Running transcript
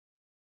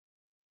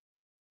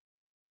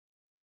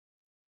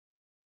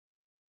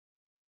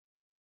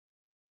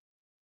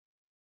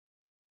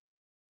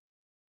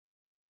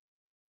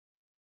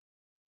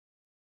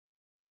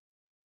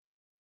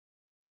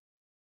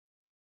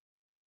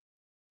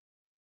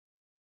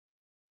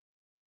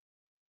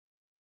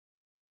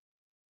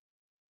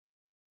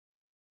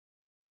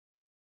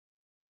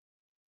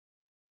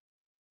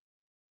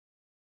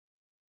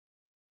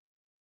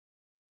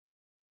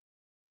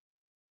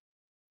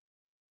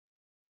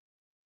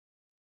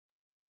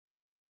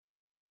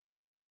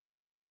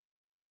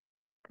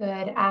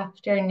Good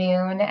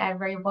afternoon,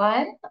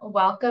 everyone.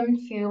 Welcome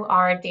to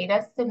our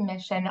data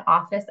submission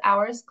office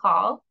hours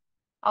call.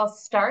 I'll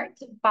start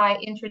by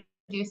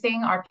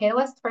introducing our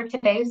panelists for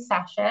today's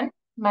session.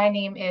 My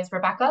name is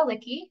Rebecca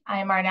Lickey. I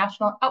am our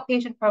National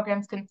Outpatient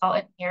Programs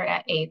Consultant here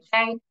at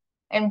AHA.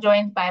 I'm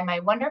joined by my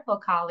wonderful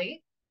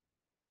colleague,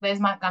 Liz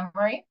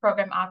Montgomery,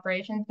 Program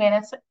Operations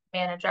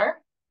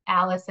Manager,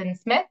 Allison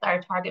Smith, our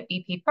Target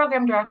BP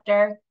Program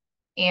Director,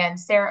 and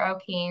Sarah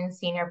O'Kane,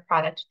 Senior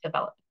Product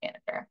Development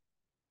Manager.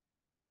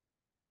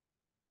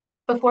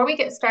 Before we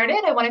get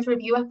started, I wanted to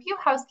review a few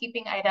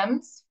housekeeping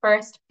items.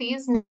 First,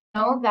 please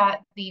know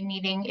that the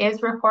meeting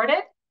is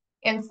recorded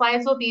and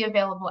slides will be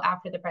available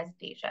after the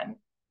presentation.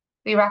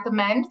 We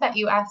recommend that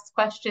you ask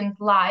questions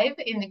live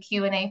in the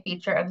Q&A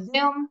feature of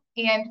Zoom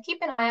and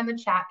keep an eye on the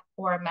chat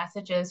for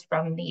messages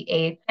from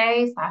the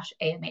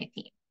AHA/AMA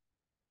team.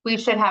 We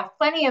should have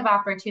plenty of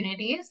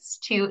opportunities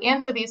to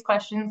answer these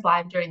questions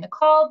live during the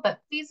call, but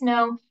please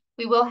know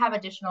we will have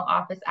additional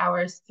office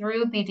hours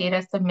through the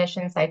data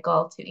submission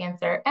cycle to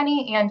answer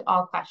any and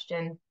all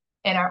questions,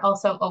 and are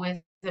also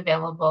always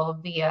available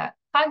via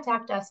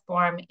contact us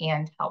form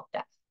and help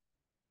desk.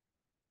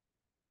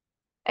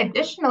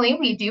 Additionally,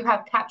 we do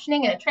have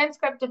captioning and a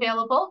transcript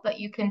available, but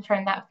you can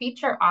turn that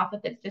feature off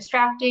if it's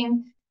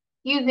distracting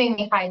using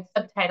the hide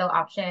subtitle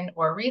option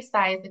or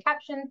resize the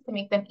captions to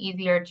make them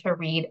easier to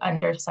read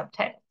under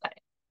subtitle settings.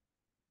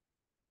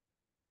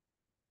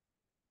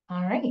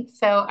 All right,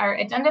 so our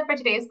agenda for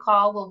today's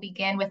call will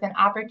begin with an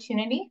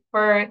opportunity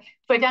to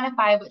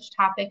identify which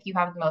topic you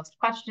have the most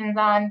questions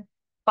on,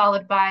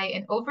 followed by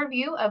an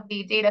overview of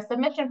the data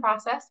submission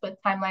process with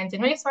timelines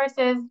and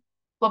resources.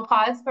 We'll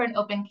pause for an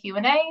open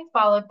Q&A,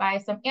 followed by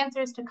some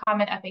answers to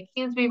common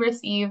FAQs we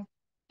receive,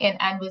 and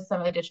end with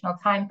some additional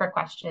time for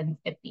questions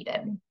if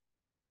needed.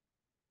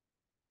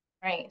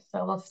 All right,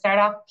 so we'll start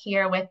off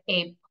here with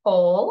a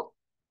poll.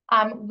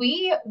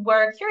 We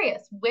were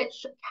curious,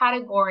 which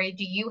category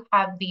do you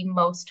have the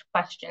most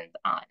questions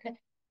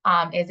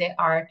on? Is it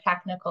our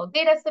technical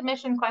data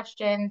submission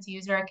questions,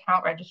 user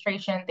account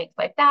registration, things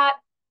like that,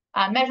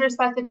 measure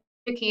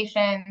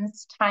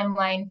specifications,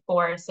 timeline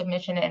for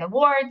submission and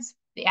awards,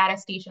 the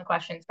attestation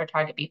questions for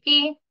Target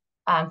BP,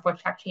 for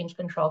track change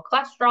control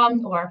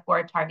cholesterol, or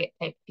for Target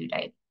type 2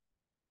 diabetes?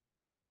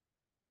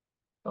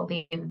 We'll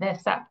leave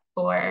this up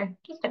for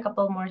just a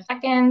couple more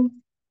seconds.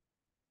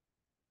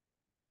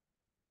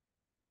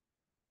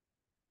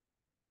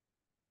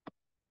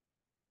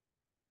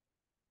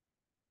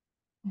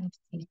 I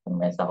see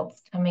some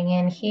results coming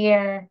in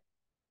here.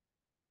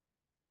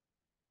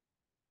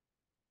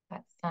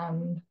 Got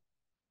some,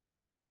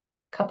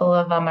 couple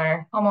of them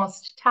are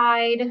almost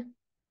tied.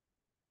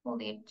 We'll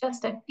leave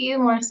just a few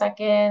more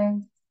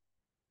seconds.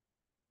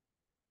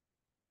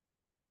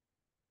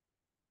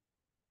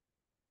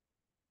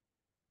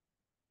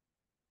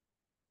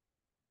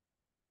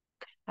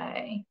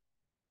 Okay.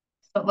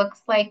 So it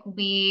looks like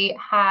we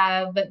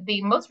have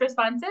the most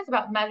responses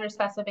about measure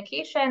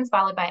specifications,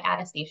 followed by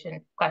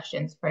attestation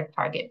questions for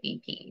Target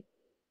BP.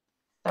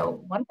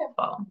 So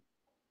wonderful.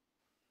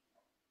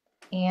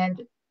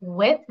 And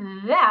with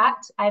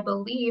that, I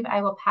believe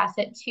I will pass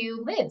it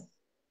to Liz.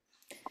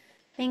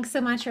 Thanks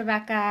so much,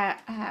 Rebecca.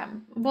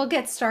 We'll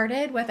get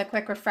started with a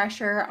quick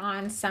refresher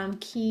on some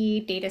key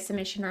data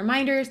submission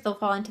reminders. They'll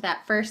fall into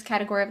that first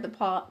category of the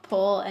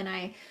poll, and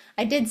I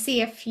did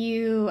see a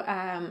few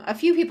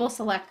people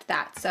select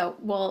that, so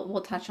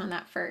we'll touch on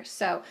that first.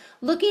 So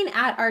looking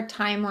at our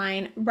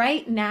timeline,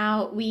 right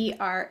now we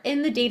are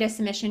in the data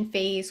submission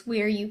phase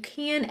where you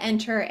can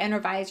enter and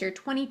revise your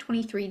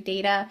 2023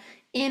 data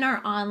in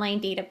our online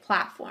data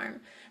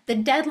platform. The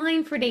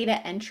deadline for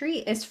data entry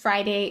is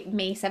Friday,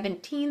 May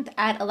 17th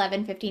at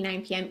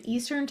 11:59 p.m.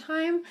 Eastern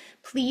Time.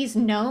 Please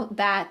note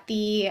that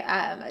the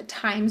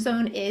time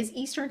zone is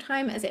Eastern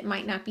Time, as it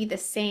might not be the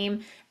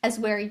same as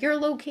where you're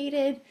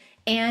located.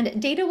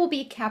 And data will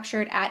be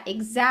captured at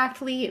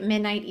exactly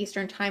midnight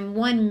Eastern Time,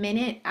 1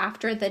 minute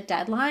after the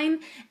deadline,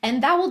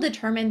 and that will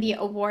determine the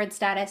award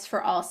status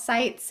for all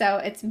sites. So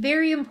it's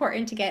very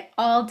important to get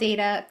all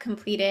data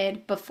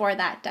completed before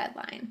that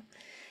deadline.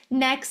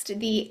 Next,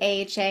 the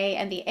AHA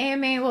and the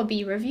AMA will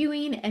be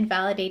reviewing and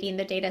validating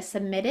the data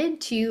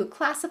submitted to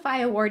classify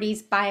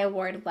awardees by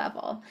award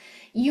level.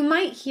 You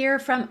might hear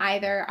from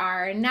either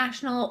our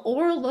national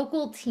or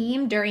local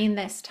team during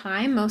this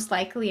time, most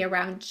likely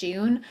around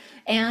June,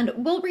 and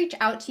we'll reach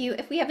out to you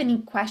if we have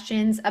any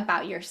questions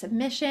about your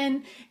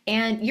submission,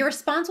 and your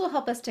response will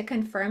help us to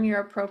confirm your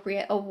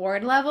appropriate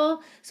award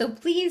level. So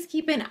please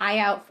keep an eye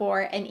out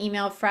for an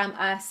email from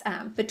us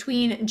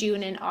between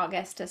June and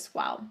August as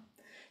well.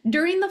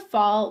 During the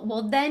fall,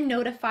 we'll then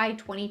notify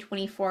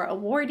 2024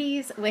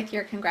 awardees with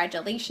your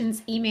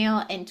congratulations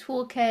email and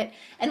toolkit,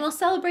 and we'll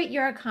celebrate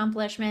your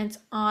accomplishments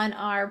on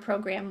our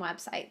program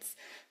websites.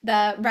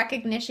 The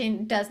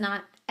recognition does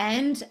not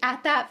end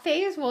at that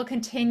phase. We'll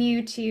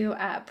continue to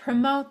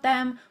promote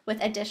them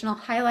with additional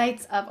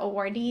highlights of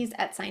awardees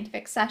at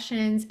scientific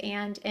sessions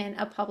and in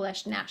a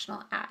published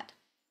national ad.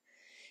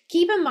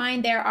 Keep in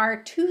mind there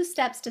are 2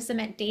 steps to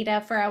submit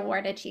data for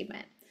award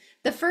achievement.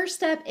 The first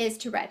step is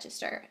to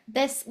register.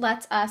 This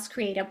lets us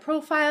create a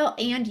profile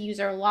and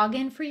user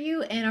login for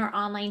you in our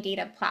online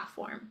data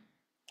platform.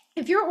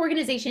 If your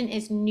organization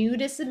is new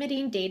to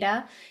submitting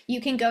data,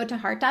 you can go to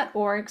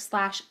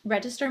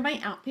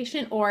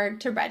heart.org/registermyoutpatient.org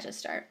to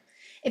register.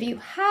 If you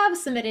have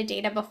submitted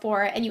data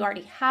before and you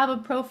already have a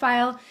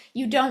profile,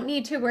 you don't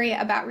need to worry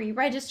about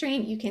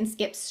re-registering. You can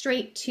skip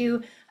straight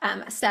to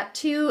step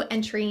 2,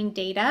 entering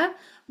data.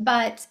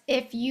 But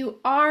if you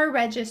are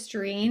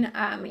registering,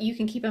 you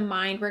can keep in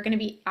mind we're going to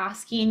be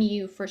asking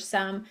you for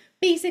some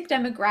basic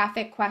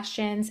demographic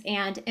questions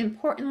and,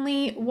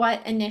 importantly,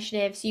 what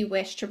initiatives you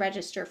wish to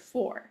register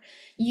for.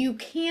 You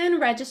can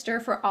register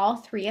for all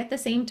 3 at the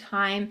same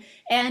time,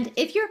 and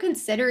if you're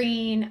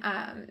considering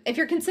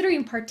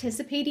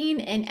participating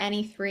in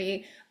any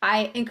 3,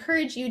 I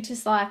encourage you to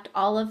select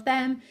all of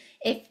them.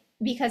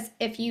 Because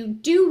if you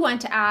do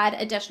want to add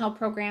additional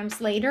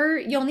programs later,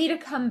 you'll need to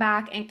come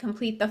back and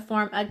complete the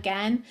form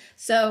again.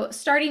 So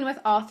starting with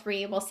all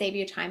 3 will save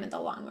you time in the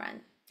long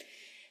run.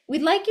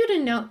 We'd like you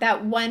to note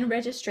that 1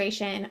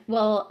 registration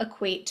will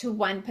equate to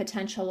 1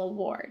 potential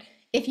award.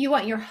 If you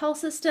want your health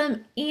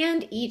system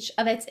and each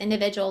of its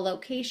individual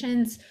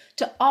locations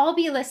to all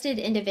be listed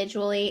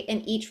individually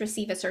and each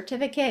receive a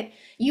certificate,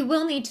 you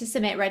will need to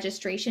submit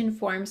registration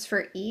forms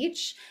for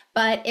each.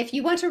 But if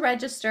you want to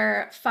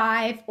register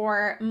 5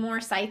 or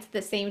more sites at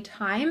the same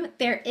time,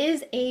 there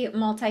is a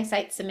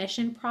multi-site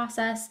submission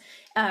process.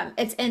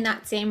 It's in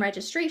that same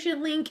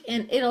registration link,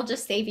 and it'll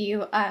just save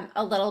you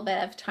a little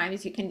bit of time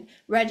as you can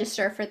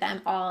register for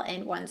them all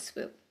in one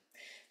swoop.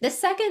 The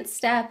second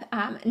step,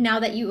 now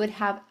that you would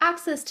have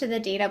access to the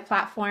data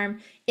platform,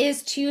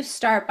 is to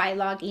start by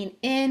logging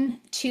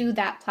in to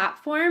that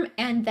platform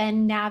and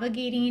then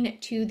navigating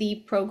to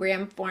the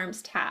Program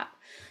Forms tab.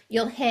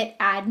 You'll hit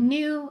Add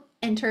New,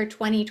 enter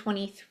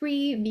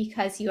 2023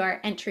 because you are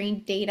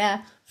entering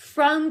data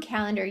from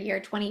calendar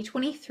year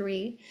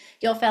 2023.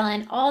 You'll fill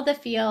in all the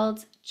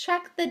fields,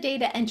 check the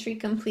Data Entry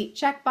Complete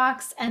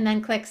checkbox, and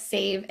then click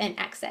Save and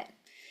Exit.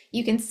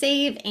 You can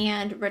save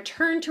and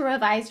return to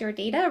revise your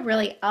data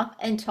really up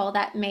until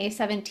that May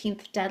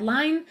 17th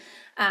deadline.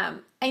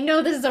 I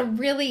know this is a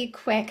really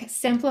quick,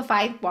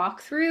 simplified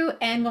walkthrough,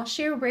 and we'll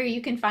share where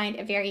you can find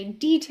a very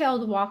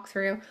detailed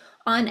walkthrough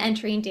on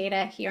entering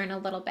data here in a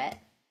little bit.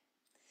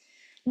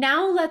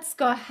 Now let's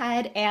go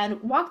ahead and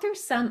walk through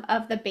some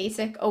of the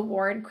basic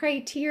award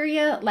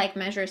criteria, like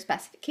measure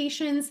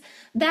specifications,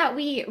 that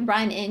we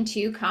run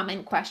into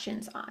common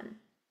questions on.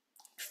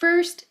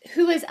 First,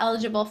 who is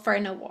eligible for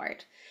an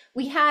award?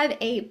 We have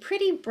a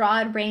pretty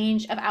broad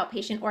range of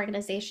outpatient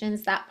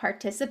organizations that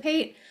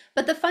participate,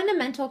 but the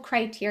fundamental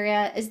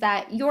criteria is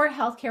that your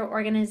healthcare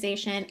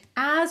organization,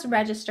 as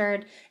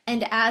registered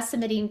and as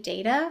submitting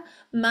data,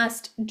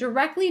 must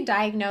directly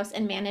diagnose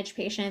and manage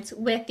patients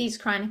with these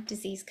chronic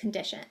disease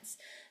conditions.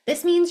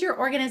 This means your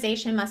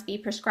organization must be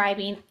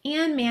prescribing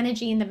and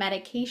managing the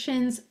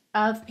medications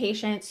of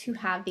patients who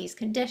have these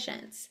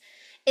conditions.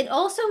 It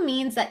also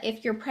means that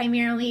if you're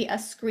primarily a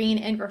screen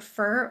and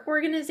refer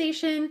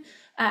organization,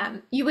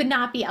 you would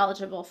not be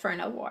eligible for an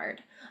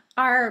award.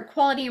 Our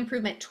quality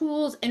improvement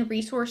tools and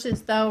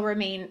resources, though,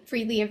 remain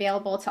freely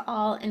available to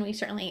all, and we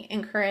certainly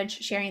encourage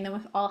sharing them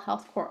with all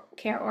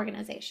healthcare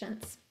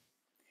organizations.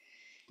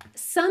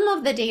 Some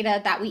of the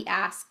data that we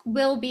ask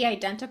will be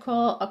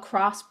identical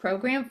across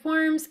program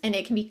forms, and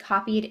it can be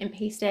copied and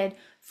pasted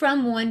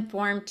from one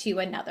form to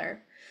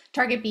another.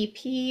 Target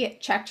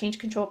BP, check change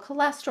control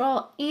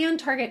cholesterol, and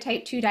target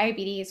type 2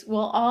 diabetes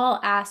will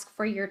all ask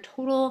for your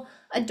total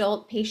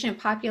adult patient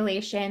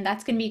population.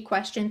 That's going to be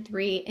question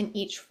 3 in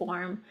each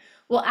form.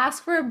 We'll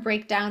ask for a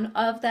breakdown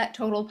of that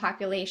total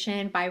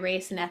population by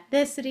race and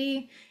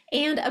ethnicity,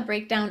 and a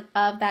breakdown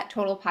of that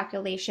total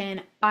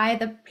population by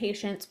the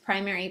patient's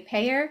primary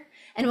payer.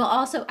 And we'll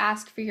also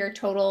ask for your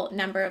total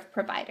number of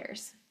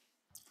providers.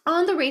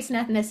 On the race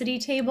and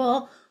ethnicity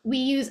table, we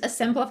use a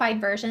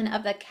simplified version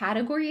of the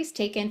categories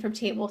taken from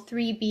Table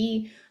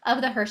 3B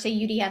of the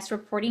HRSA UDS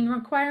reporting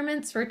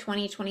requirements for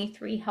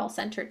 2023 health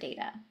center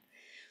data.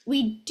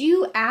 We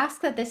do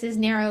ask that this is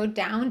narrowed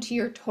down to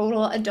your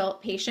total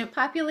adult patient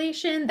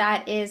population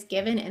that is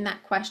given in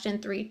that question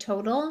 3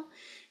 total.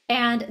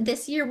 And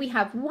this year we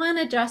have one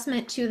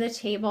adjustment to the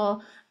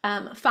table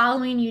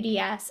following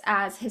UDS,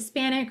 as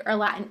Hispanic or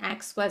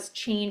Latinx was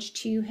changed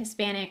to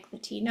Hispanic,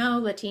 Latino,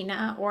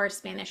 Latina, or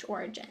Spanish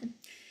origin.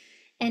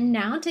 And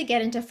now to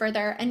get into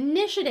further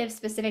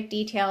initiative-specific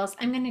details,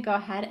 I'm going to go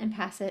ahead and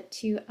pass it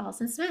to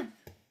Allison Smith.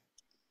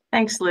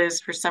 Thanks, Liz,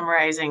 for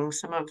summarizing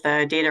some of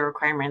the data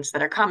requirements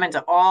that are common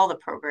to all the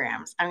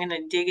programs. I'm going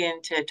to dig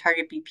into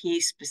Target BP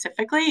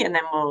specifically, and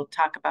then we'll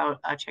talk about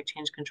check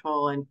change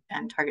control and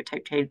target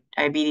type 2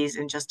 diabetes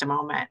in just a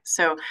moment.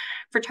 So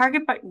for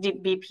Target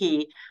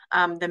BP,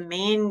 the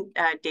main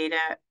data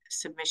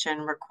submission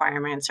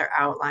requirements are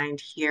outlined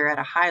here at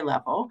a high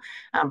level.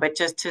 But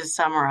just to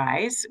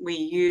summarize, we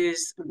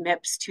use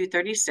MIPS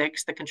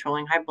 236, the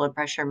controlling high blood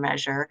pressure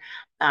measure,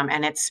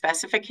 and its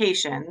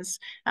specifications,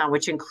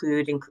 which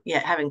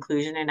have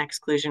inclusion and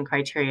exclusion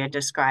criteria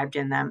described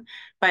in them.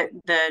 But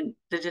the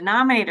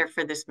denominator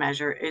for this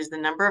measure is the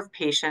number of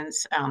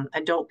patients,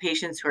 adult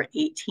patients who are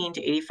 18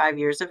 to 85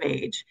 years of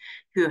age,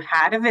 who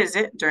had a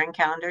visit during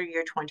calendar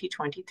year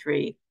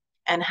 2023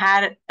 and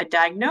had a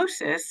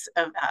diagnosis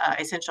of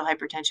essential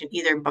hypertension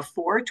either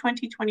before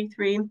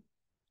 2023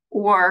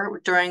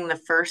 or during the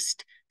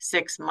first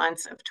 6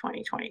 months of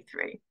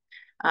 2023.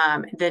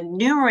 The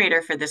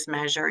numerator for this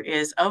measure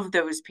is of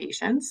those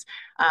patients,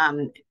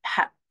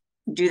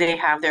 do they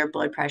have their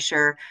blood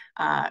pressure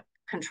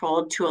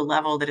controlled to a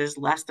level that is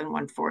less than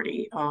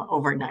 140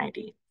 over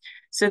 90.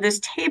 So this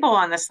table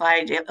on the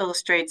slide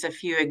illustrates a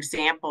few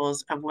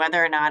examples of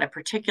whether or not a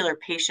particular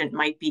patient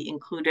might be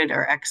included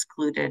or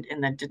excluded in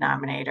the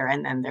denominator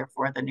and then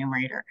therefore the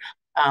numerator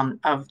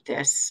of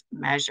this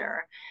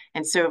measure.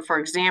 And so, for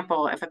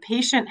example, if a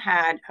patient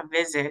had a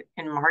visit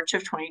in March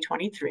of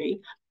 2023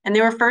 and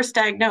they were first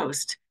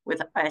diagnosed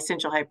with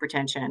essential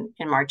hypertension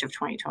in March of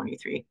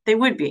 2023, they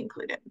would be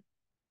included.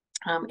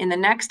 In the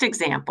next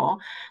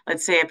example,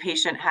 let's say a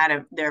patient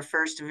had their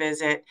first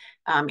visit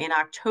in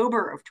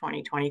October of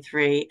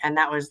 2023, and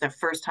that was the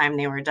first time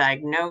they were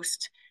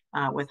diagnosed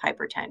with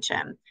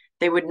hypertension.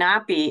 They would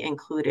not be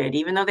included,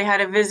 even though they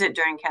had a visit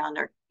during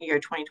calendar year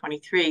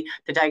 2023,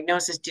 the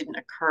diagnosis didn't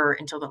occur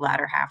until the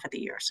latter half of the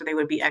year, so they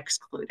would be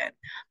excluded.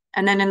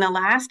 And then in the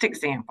last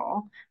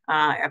example,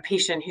 a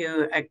patient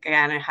who,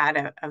 again,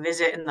 had a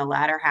visit in the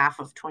latter half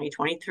of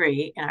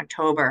 2023 in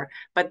October,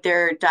 but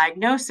their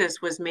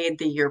diagnosis was made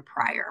the year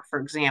prior, for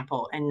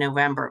example, in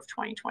November of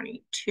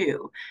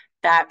 2022,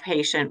 that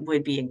patient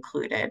would be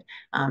included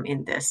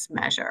in this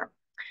measure.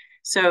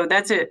 So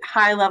that's a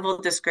high-level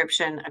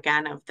description,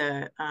 again, of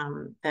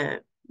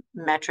the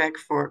metric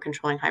for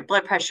controlling high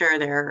blood pressure.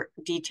 There are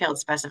detailed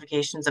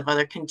specifications of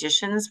other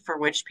conditions for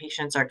which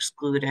patients are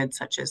excluded,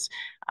 such as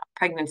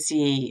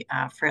pregnancy,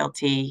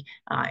 frailty,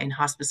 in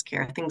hospice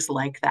care, things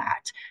like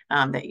that,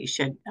 that you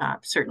should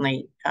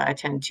certainly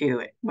attend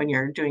to when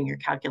you're doing your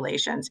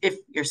calculations, if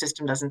your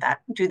system doesn't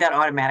do that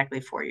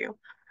automatically for you.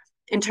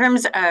 In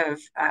terms of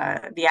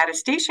the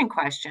attestation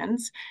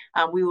questions,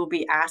 we will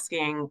be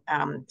asking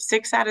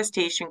 6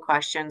 attestation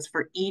questions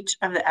for each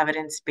of the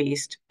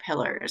evidence-based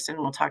pillars, and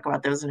we'll talk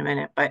about those in a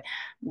minute. But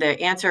the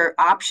answer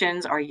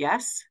options are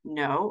yes,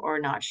 no, or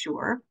not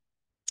sure.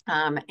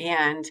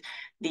 And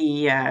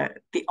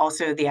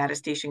also the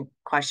attestation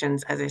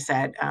questions, as I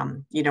said,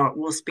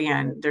 will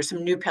span, there's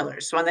some new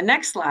pillars. So on the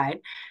next slide,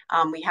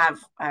 we have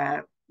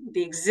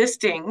the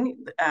existing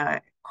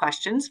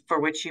questions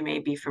for which you may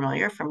be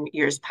familiar from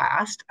years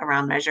past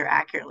around Measure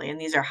Accurately. And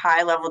these are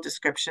high-level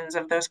descriptions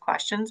of those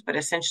questions, but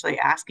essentially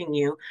asking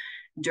you,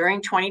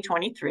 during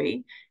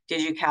 2023,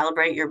 did you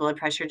calibrate your blood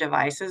pressure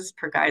devices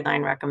per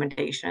guideline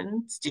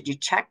recommendations? Did you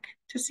check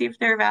to see if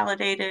they're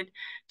validated?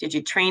 Did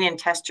you train and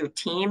test your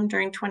team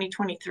during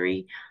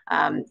 2023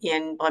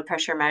 in blood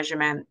pressure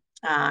measurement?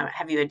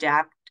 Have you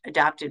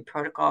adopted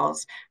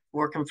protocols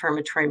for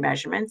confirmatory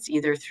measurements,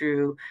 either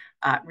through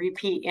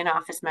repeat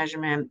in-office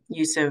measurement,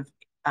 use of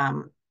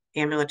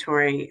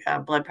ambulatory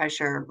blood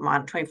pressure,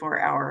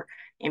 24-hour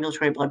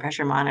ambulatory blood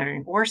pressure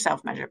monitoring, or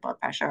self-measured blood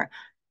pressure?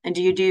 And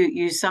do you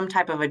use some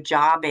type of a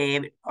job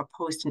aid or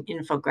post an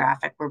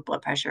infographic where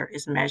blood pressure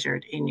is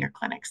measured in your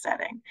clinic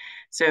setting?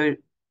 So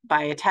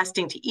by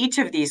attesting to each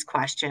of these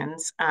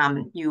questions,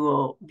 you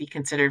will be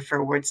considered for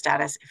award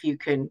status if you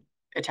can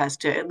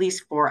attest to at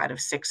least 4 out of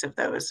 6 of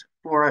those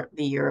for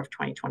the year of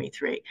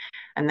 2023.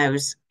 And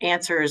those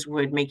answers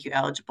would make you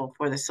eligible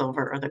for the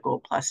Silver or the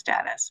Gold Plus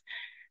status.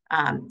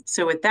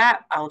 So with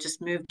that, I'll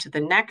just move to the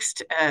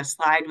next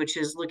slide, which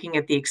is looking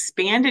at the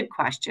expanded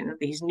question,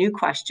 these new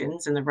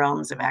questions in the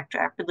realms of Act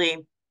Rapidly,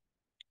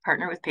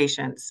 Partner with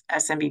Patients,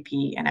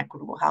 SMBP, and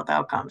Equitable Health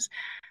Outcomes.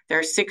 There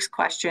are 6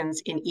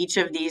 questions in each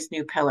of these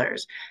new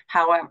pillars.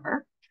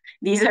 However,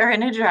 these are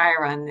in a dry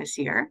run this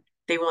year.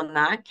 They will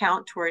not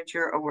count towards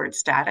your award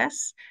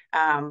status,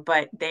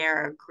 but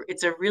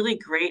it's a really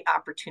great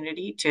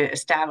opportunity to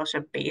establish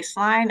a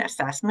baseline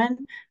assessment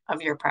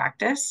of your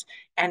practice.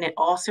 And it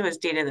also is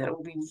data that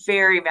will be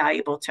very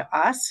valuable to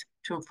us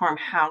to inform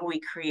how we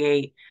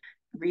create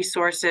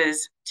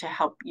resources to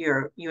help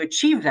you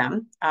achieve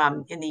them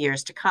in the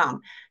years to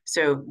come.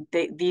 So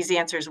these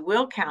answers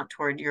will count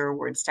toward your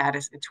award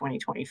status in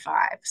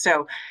 2025.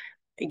 So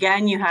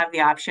again, you have the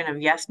option of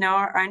yes, no,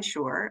 or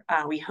unsure.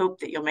 We hope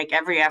that you'll make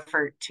every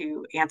effort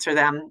to answer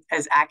them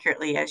as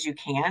accurately as you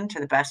can to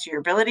the best of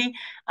your ability.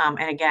 And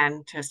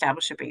again, to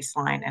establish a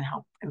baseline and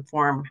help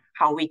inform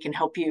how we can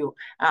help you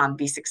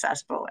be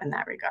successful in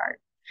that regard.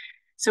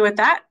 So with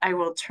that, I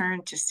will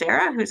turn to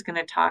Sarah, who's going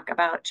to talk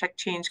about check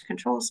change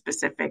control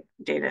specific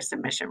data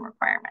submission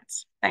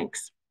requirements.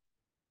 Thanks.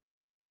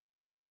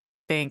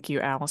 Thank you,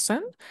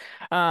 Allison.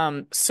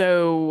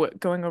 So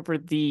going over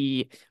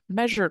the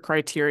measure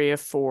criteria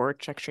for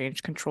check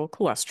change control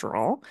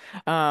cholesterol,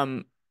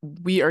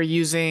 we are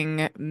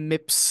using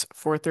MIPS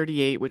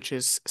 438, which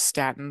is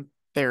statin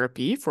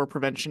therapy for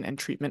prevention and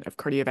treatment of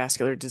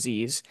cardiovascular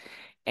disease.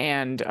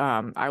 And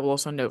I will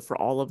also note for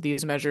all of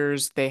these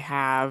measures, they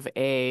have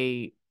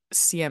a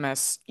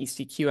CMS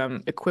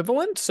ECQM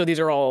equivalent. So these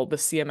are all the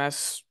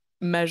CMS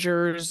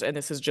measures, and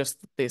this is just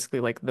basically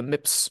like the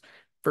MIPS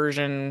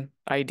version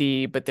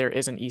ID, but there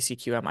is an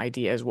ECQM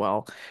ID as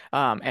well.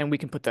 And we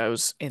can put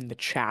those in the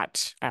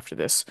chat after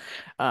this,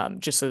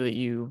 just so that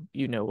you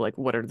know like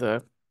what are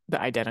the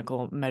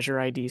identical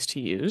measure IDs to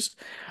use.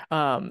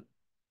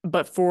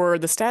 But for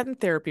the statin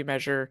therapy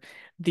measure,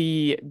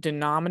 the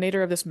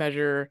denominator of this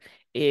measure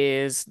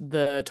is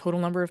the total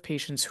number of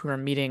patients who are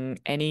meeting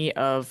any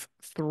of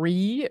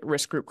 3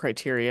 risk group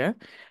criteria.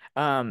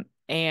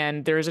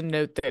 And there is a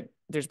note that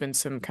there's been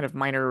some kind of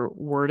minor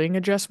wording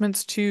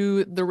adjustments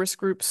to the risk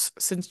groups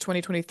since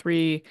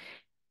 2023.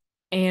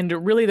 And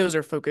really those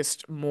are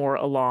focused more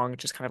along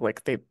just kind of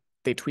like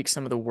they tweak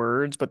some of the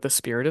words, but the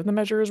spirit of the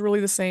measure is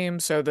really the same.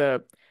 So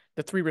the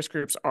 3 risk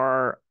groups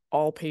are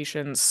all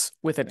patients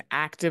with an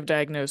active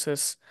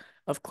diagnosis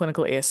of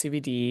clinical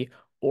ASCVD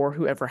or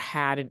whoever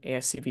had an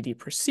ASCVD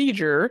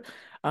procedure,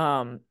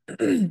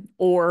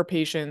 or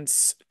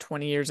patients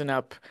 20 years and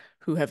up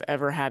who have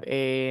ever had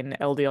an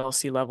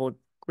LDL-C level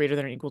greater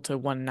than or equal to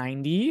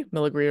 190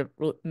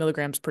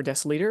 milligrams per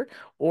deciliter,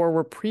 or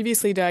were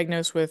previously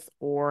diagnosed with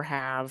or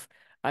have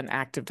an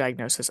active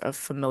diagnosis of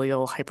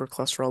familial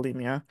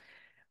hypercholesterolemia.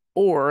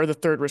 Or the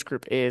third risk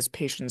group is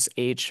patients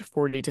aged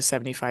 40 to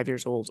 75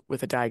 years old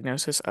with a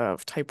diagnosis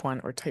of type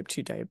 1 or type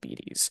 2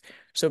 diabetes.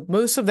 So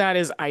most of that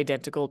is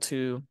identical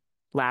to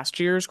last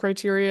year's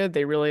criteria.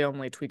 They really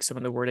only tweak some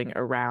of the wording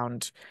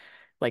around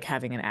like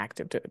having an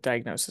active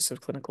diagnosis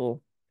of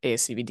clinical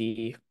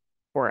ASCVD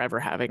or ever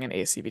having an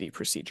ASCVD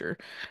procedure.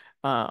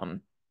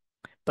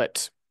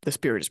 But the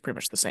spirit is pretty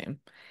much the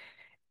same.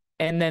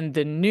 And then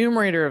the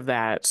numerator of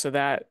that, so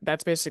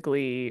that's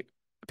basically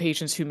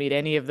patients who meet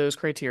any of those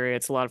criteria.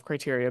 It's a lot of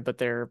criteria, but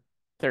they're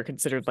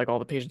considered like all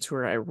the patients who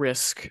are at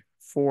risk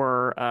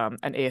for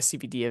an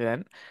ASCVD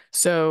event.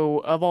 So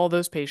of all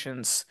those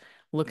patients,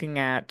 looking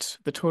at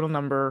the total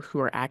number who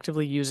are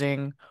actively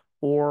using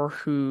or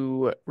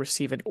who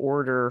receive an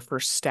order for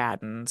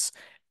statins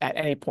at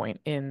any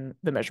point in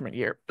the measurement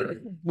year,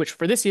 which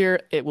for this year,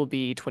 it will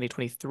be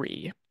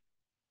 2023.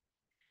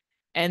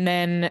 And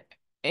then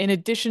in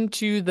addition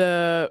to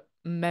the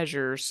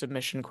measure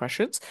submission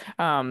questions,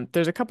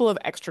 there's a couple of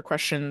extra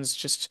questions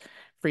just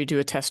for you to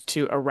attest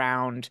to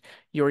around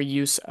your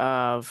use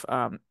of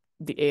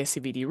the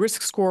ASCVD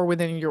risk score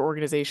within your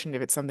organization,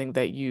 if it's something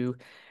that you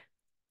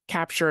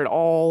capture at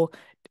all,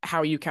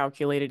 how you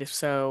calculate it, if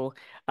so,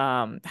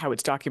 how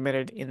it's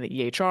documented in the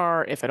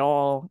EHR, if at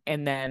all,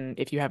 and then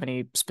if you have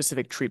any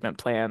specific treatment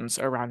plans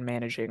around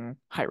managing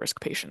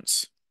high-risk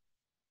patients.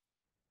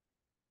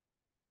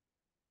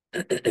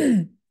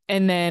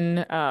 And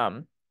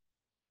then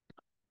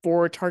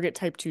for target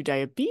type 2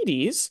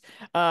 diabetes,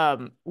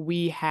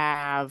 we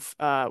have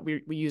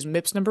we use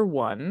MIPS number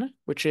 1,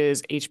 which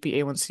is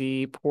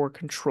HbA1c poor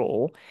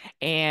control.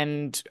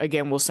 And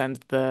again, we'll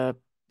send the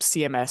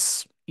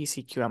CMS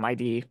ECQM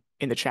ID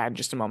in the chat in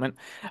just a moment.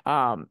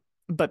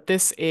 But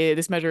this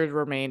measure has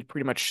remained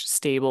pretty much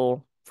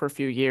stable for a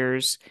few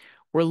years.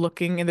 We're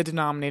looking in the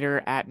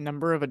denominator at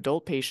number of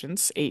adult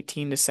patients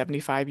 18 to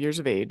 75 years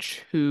of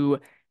age who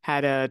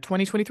had a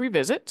 2023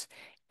 visit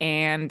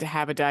and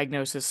have a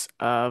diagnosis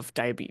of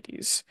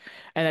diabetes.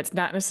 And that's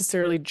not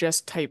necessarily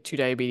just type 2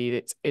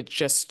 diabetes, it's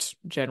just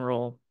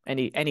general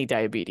any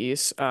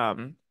diabetes.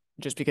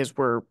 Just because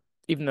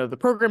even though the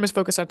program is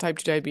focused on type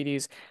 2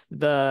 diabetes,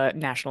 the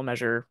national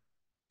measure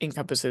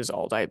encompasses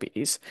all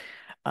diabetes.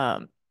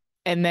 And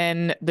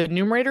then the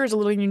numerator is a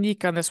little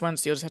unique on this one,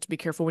 so you'll just have to be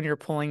careful when you're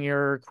pulling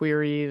your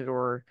queries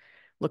or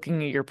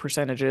looking at your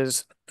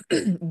percentages.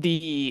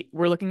 We're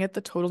looking at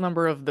the total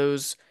number of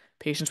those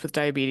patients with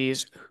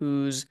diabetes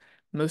whose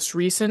most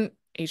recent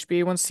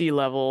HbA1c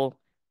level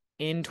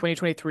in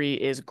 2023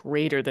 is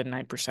greater than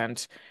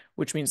 9%,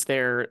 which means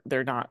they're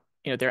not,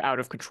 they're out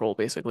of control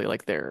basically,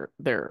 like they're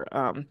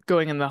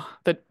going in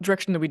the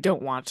direction that we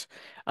don't want,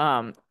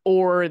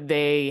 or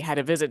they had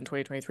a visit in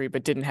 2023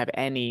 but didn't have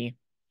any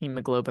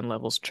hemoglobin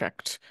levels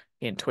checked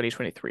in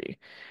 2023.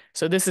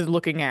 So this is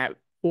looking at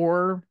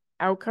poor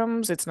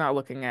outcomes. It's not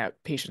looking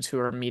at patients who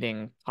are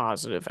meeting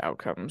positive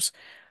outcomes.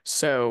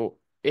 So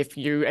if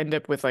you end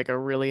up with like a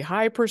really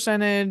high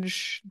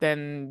percentage,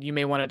 then you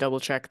may want to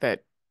double check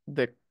that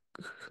the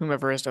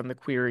whomever has done the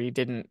query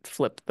didn't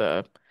flip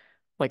the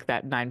like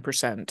that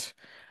 9%,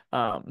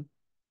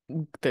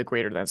 the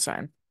greater than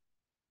sign.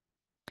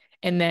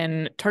 And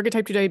then target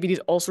type 2 diabetes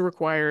also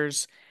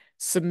requires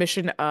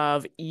submission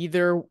of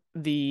either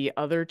the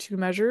other 2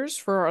 measures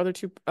for our other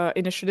 2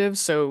 initiatives.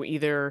 So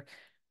either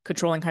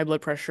controlling high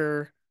blood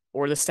pressure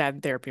or the statin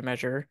therapy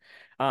measure.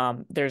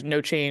 There's no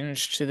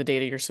change to the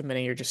data you're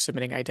submitting. You're just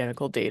submitting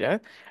identical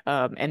data.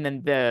 And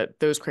then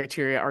those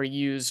criteria are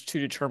used to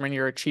determine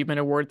your achievement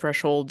award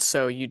threshold.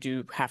 So you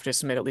do have to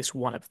submit at least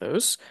one of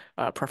those,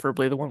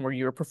 preferably the one where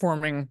you're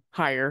performing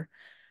higher.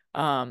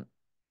 And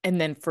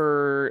then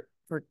for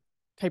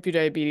type 2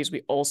 diabetes,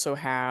 we also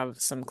have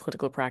some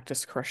clinical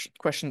practice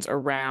questions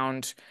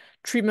around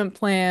treatment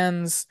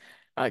plans,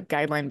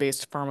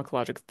 guideline-based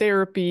pharmacologic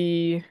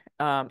therapy,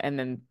 and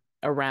then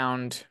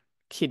around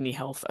kidney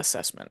health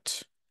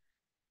assessment.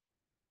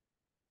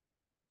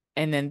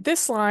 And then this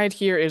slide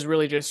here is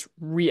really just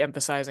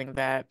re-emphasizing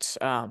that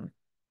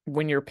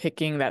when you're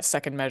picking that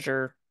second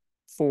measure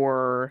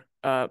for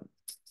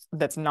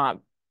that's not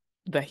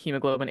the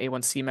hemoglobin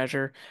A1C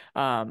measure,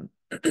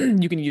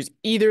 you can use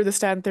either the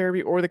statin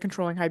therapy or the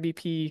controlling high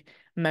BP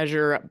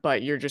measure,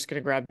 but you're just going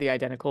to grab the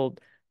identical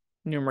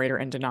numerator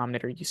and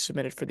denominator you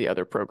submitted for the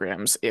other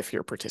programs if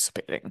you're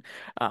participating.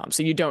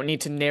 So you don't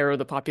need to narrow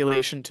the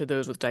population to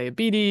those with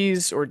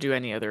diabetes or do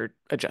any other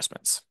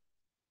adjustments.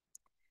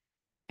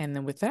 And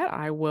then with that,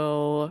 I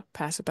will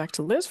pass it back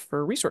to Liz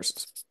for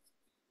resources.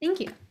 Thank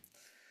you.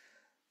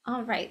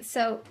 All right,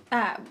 so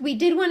we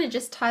did want to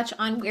just touch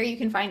on where you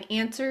can find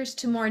answers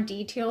to more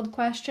detailed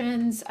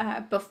questions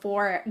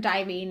before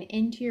diving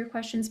into your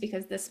questions,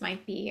 because this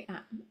might be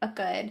a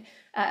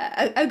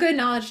good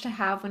knowledge to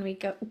have when we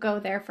go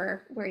there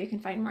for where you can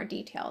find more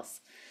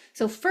details.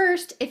 So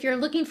first, if you're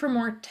looking for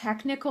more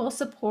technical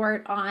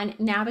support on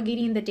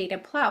navigating the data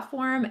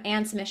platform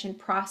and submission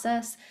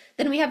process,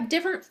 then we have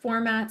different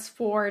formats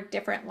for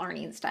different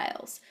learning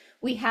styles.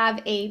 We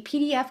have a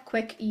PDF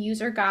quick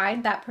user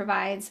guide that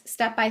provides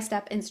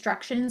step-by-step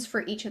instructions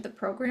for each of the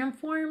program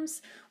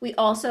forms. We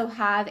also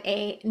have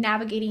a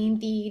navigating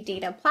the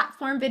data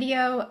platform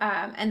video,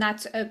 and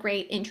that's a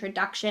great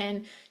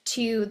introduction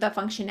to the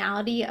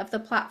functionality of the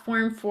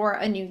platform for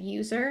a new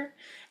user.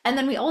 And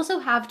then we also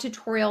have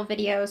tutorial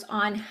videos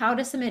on how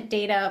to submit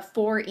data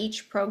for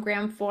each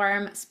program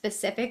form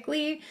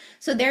specifically.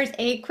 So there's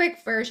a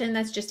quick version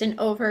that's just an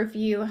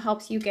overview,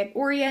 helps you get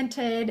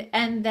oriented.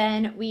 And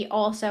then we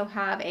also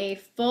have a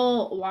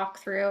full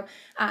walkthrough.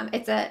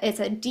 It's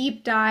a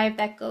deep dive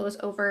that goes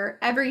over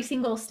every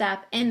single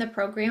step in the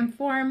program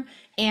form.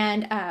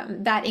 And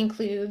that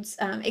includes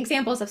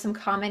examples of some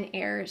common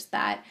errors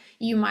that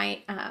you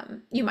might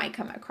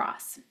come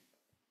across.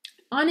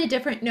 On a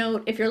different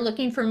note, if you're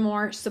looking for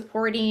more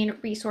supporting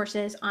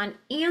resources on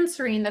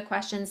answering the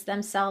questions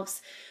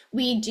themselves,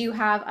 we do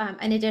have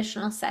an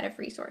additional set of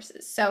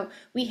resources. So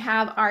we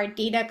have our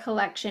data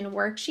collection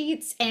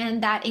worksheets,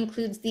 and that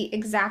includes the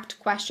exact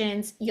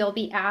questions you'll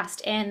be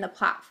asked in the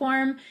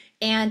platform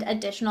and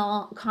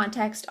additional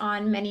context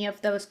on many of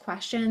those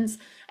questions.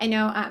 I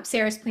know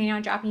Sarah's planning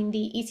on dropping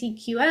the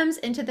ECQMs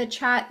into the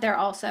chat. They're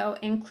also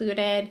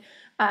included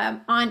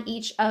on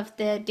each of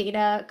the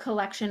data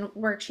collection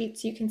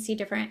worksheets. You can see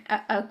different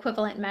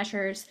equivalent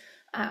measures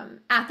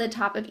at the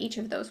top of each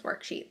of those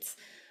worksheets.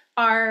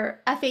 Our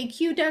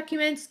FAQ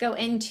documents go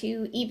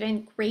into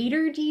even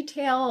greater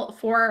detail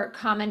for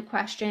common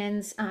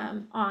questions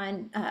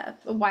on a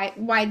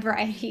wide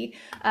variety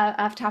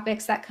of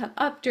topics that come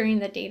up during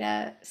the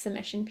data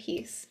submission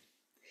piece.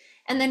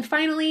 And then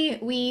finally,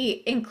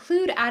 we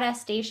include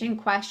attestation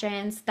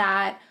questions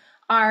that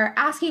are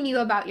asking you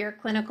about your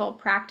clinical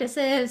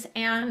practices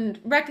and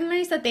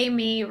recognize that they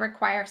may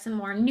require some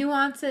more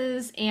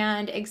nuances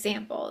and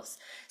examples.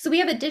 So we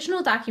have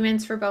additional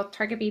documents for both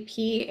Target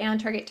BP and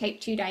Target Type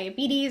 2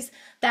 diabetes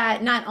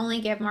that not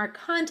only give more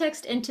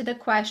context into the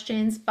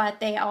questions,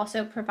 but they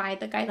also provide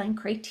the guideline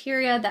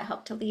criteria that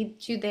help to lead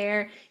to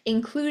their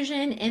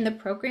inclusion in the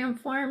program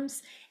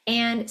forms,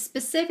 and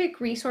specific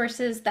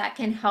resources that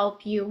can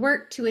help you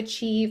work to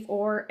achieve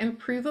or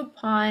improve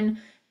upon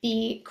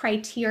the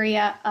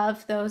criteria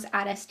of those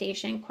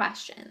attestation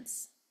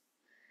questions.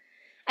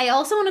 I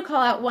also want to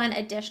call out one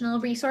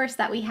additional resource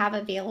that we have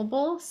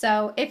available.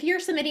 So if you're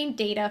submitting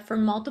data for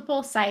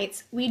multiple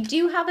sites, we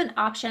do have an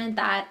option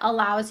that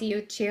allows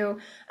you to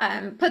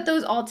put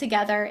those all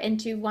together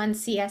into one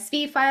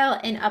CSV file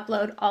and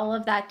upload all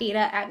of that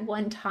data at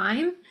one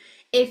time.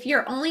 If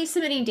you're only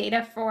submitting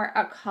data for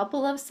a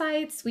couple of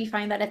sites, we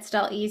find that it's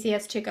still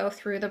easiest to go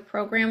through the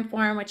program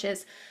form, which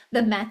is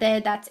the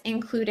method that's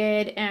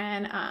included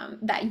in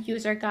that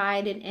user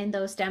guide and in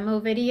those demo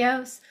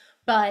videos.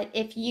 But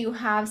if you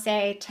have,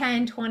 say,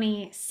 10,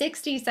 20,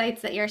 60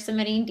 sites that you're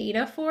submitting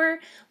data for,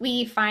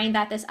 we find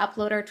that this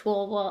uploader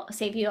tool will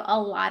save you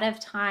a lot of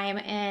time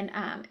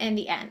in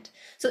the end.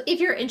 So if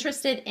you're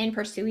interested in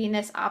pursuing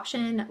this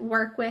option,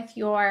 work with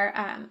your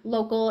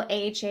local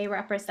AHA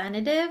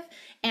representative,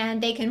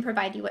 and they can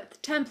provide you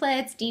with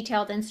templates,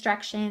 detailed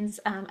instructions,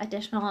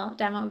 additional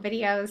demo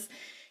videos.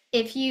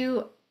 If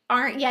you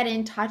aren't yet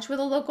in touch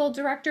with a local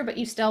director, but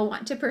you still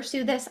want to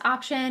pursue this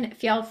option,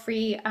 feel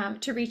free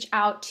to reach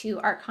out to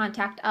our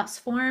Contact Us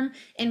form,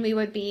 and we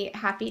would be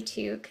happy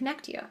to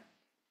connect you.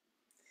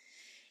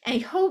 I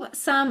hope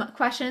some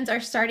questions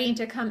are starting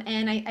to come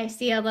in. I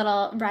see a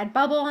little red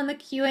bubble on the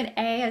Q&A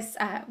as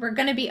we're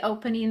going to be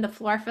opening the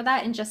floor for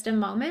that in just a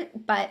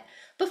moment. But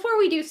before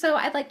we do so,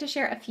 I'd like to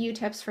share a few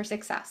tips for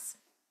success.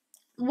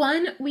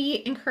 One,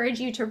 we encourage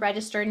you to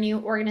register new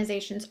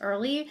organizations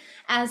early,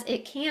 as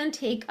it can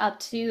take up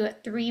to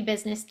 3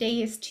 business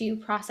days to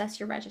process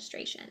your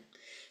registration.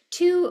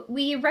 2,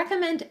 we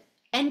recommend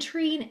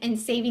entering and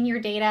saving your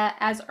data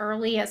as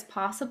early as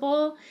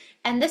possible.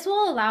 And this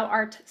will allow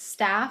our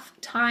staff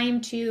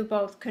time to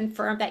both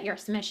confirm that your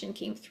submission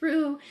came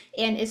through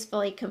and is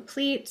fully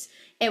complete.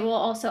 It will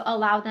also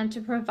allow them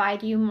to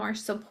provide you more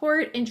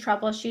support in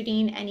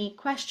troubleshooting any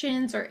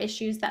questions or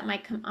issues that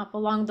might come up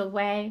along the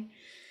way.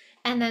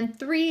 And then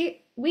 3,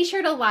 we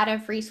shared a lot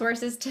of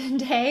resources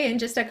today in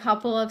just a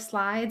couple of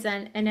slides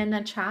and in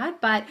the chat,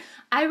 but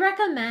I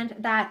recommend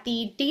that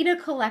the data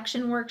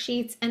collection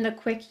worksheets and the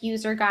quick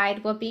user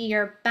guide will be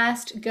your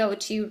best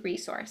go-to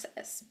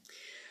resources.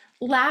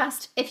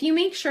 Last, if you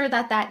make sure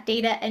that that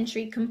data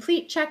entry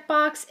complete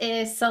checkbox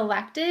is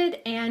selected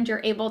and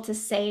you're able to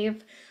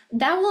save,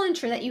 that will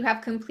ensure that you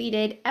have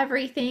completed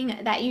everything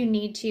that you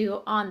need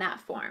to on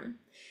that form.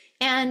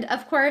 And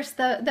of course,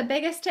 the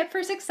biggest tip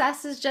for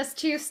success is just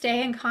to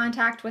stay in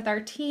contact with our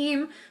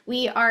team.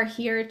 We are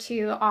here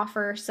to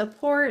offer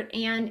support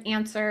and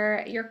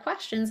answer your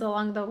questions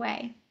along the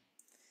way.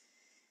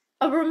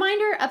 A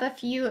reminder of a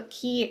few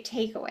key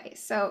takeaways.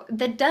 So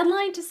the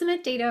deadline to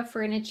submit data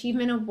for an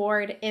achievement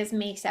award is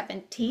May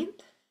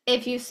 17th.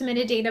 If you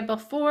submitted data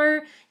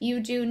before,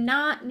 you do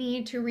not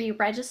need to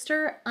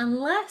re-register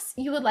unless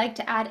you would like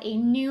to add a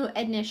new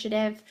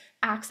initiative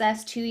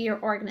access to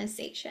your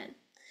organization.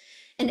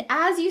 And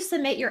as you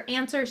submit your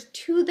answers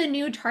to the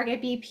new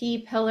Target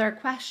BP pillar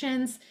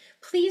questions,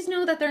 please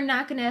know that they're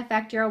not going to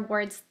affect your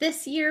awards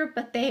this year,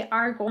 but they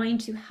are going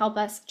to help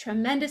us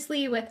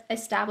tremendously with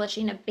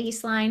establishing a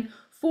baseline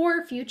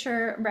for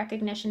future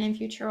recognition and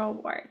future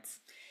awards.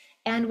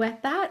 And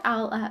with that,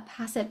 I'll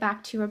pass it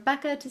back to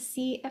Rebecca to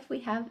see if we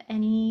have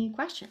any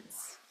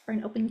questions for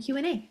an open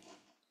Q&A.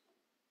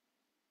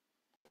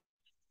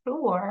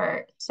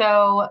 Sure.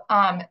 So,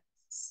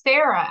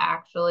 Sarah,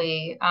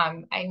 actually,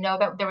 I know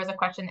that there was a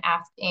question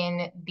asked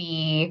in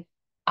the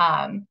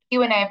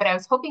Q&A, but I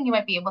was hoping you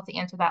might be able to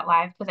answer that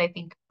live because I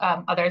think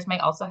others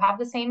might also have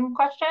the same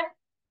question.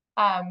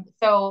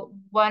 So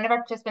one of our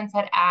participants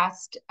had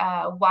asked,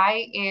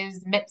 why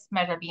is MIPS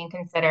measure being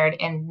considered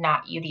and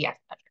not UDS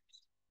measures?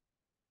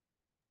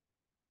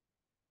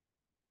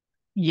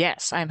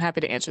 Yes, I'm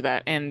happy to answer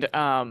that. And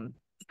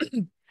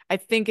I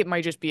think it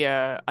might just be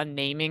a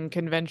naming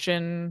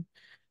convention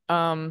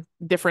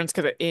difference,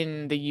 because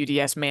in the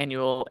UDS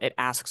manual, it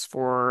asks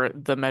for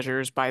the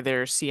measures by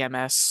their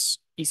CMS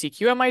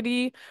ECQM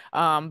ID,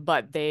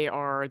 but they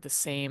are the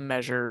same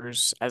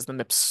measures as the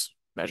MIPS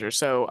measure.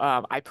 So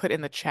I put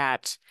in the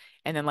chat,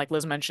 and then like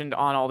Liz mentioned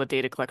on all the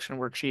data collection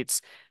worksheets,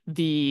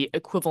 the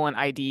equivalent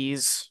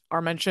IDs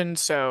are mentioned.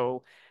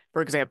 So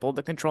for example,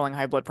 the controlling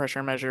high blood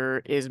pressure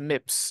measure is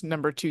MIPS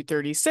number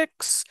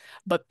 236,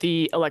 but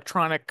the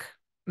electronic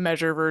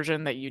measure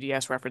version that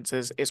UDS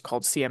references is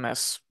called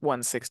CMS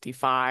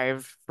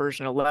 165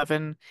 version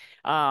 11.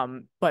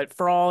 But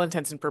for all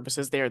intents and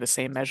purposes, they are the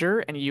same measure,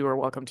 and you are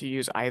welcome to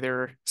use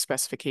either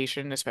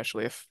specification,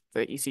 especially if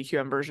the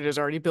ECQM version is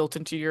already built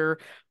into your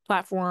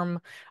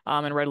platform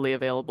and readily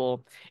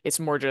available. It's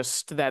more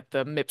just that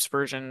the MIPS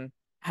version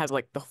has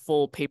like the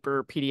full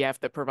paper PDF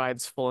that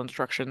provides full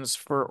instructions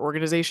for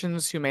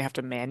organizations who may have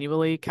to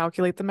manually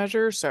calculate the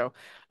measure. So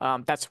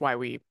that's why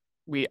we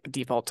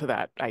default to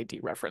that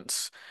ID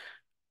reference.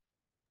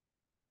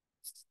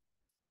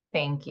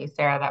 Thank you,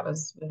 Sarah. That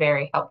was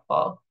very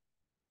helpful.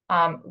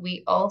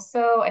 We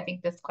also, I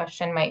think this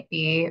question might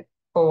be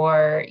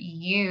for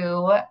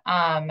you.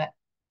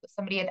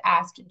 Somebody had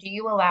asked, do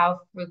you allow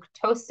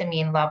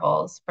fructosamine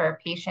levels for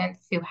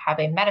patients who have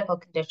a medical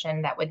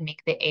condition that would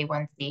make the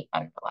A1C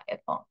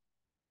unreliable?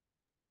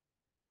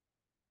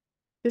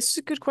 This is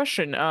a good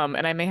question.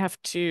 And I may have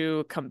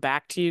to come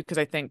back to you because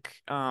I think,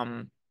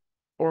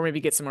 or maybe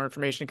get some more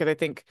information, because I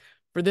think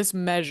for this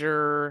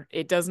measure,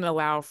 it doesn't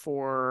allow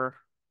for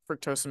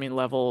fructosamine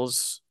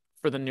levels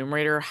for the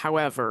numerator.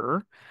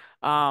 However,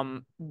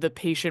 the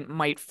patient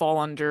might fall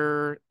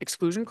under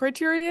exclusion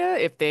criteria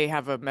if they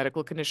have a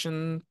medical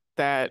condition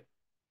that,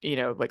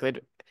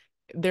 like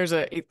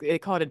they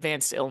call it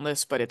advanced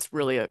illness, but it's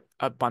really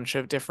a bunch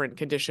of different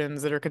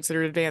conditions that are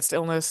considered advanced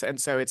illness.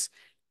 And so it's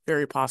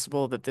very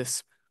possible that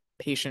this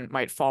patient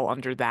might fall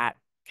under that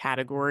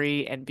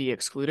category and be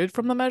excluded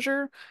from the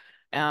measure.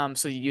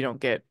 So you don't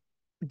get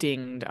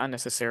dinged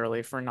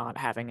unnecessarily for not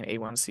having an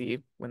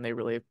A1C when they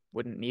really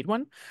wouldn't need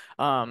one.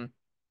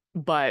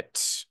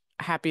 But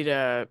happy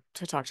to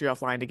talk to you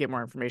offline to get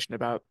more information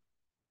about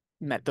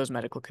those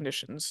medical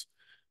conditions.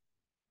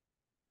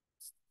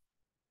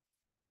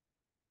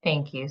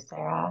 Thank you,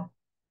 Sarah.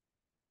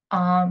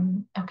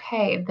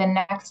 Okay, the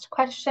next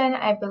question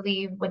I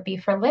believe would be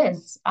for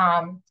Liz.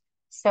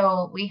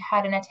 So we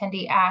had an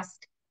attendee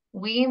ask,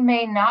 we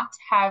may not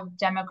have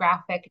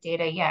demographic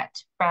data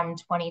yet from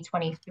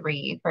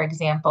 2023, for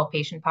example,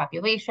 patient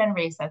population,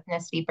 race,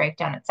 ethnicity,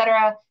 breakdown, et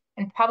cetera,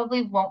 and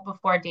probably won't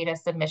before data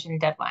submission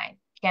deadline.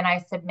 Can I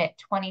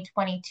submit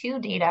 2022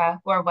 data,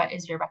 or what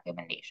is your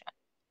recommendation?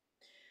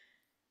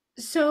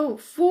 So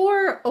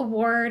for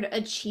award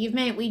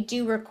achievement, we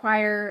do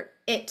require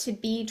it to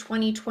be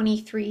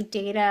 2023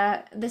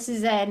 data. This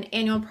is an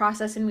annual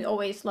process, and we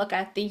always look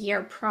at the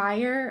year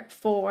prior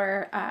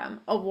for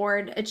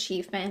award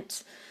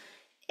achievement.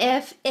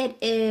 if it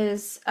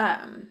is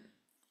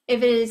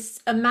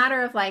a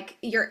matter of like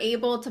you're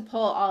able to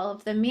pull all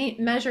of the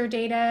measure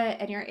data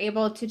and you're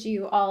able to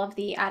do all of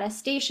the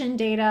attestation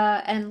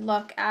data and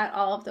look at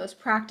all of those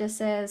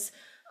practices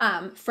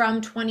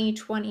from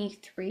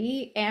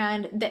 2023,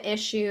 and the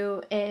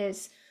issue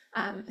is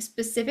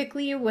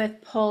specifically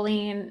with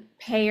pulling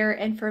payer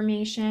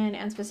information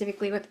and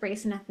specifically with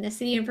race and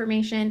ethnicity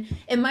information,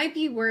 it might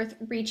be worth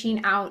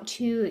reaching out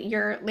to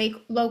your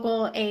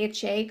local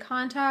AHA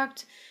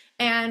contact,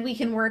 and we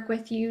can work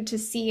with you to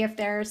see if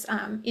there's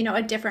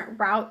a different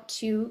route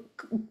to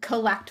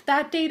collect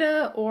that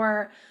data,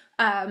 or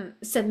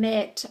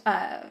submit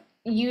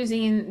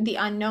using the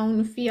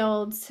unknown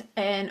fields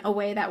in a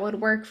way that would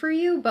work for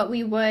you. But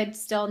we would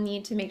still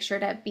need to make sure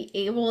to be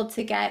able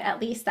to get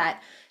at least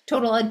that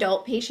total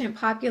adult patient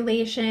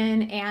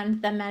population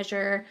and the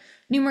measure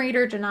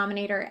numerator,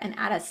 denominator, and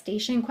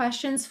attestation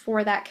questions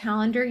for that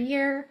calendar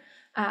year.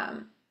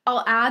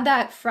 I'll add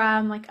that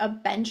from like a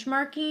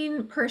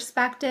benchmarking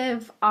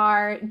perspective,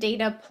 our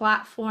data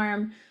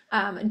platform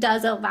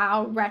does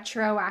allow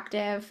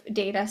retroactive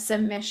data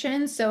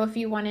submission. So if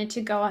you wanted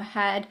to go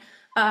ahead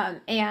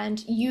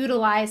and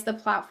utilize the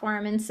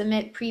platform and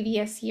submit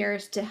previous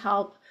years to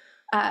help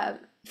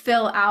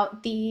fill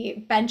out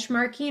the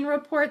benchmarking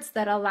reports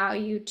that allow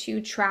you to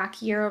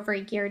track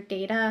year-over-year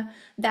data,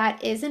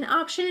 that is an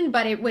option,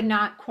 but it would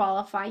not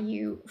qualify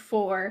you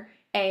for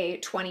a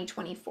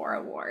 2024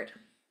 award.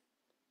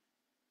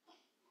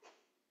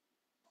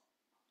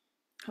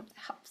 Hope that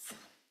helps.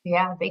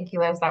 Yeah, thank you,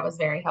 Liz. That was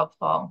very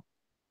helpful.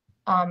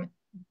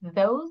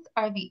 Those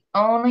are the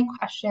only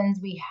questions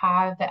we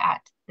have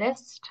at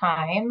this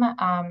time.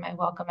 I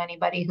welcome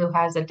anybody who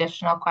has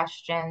additional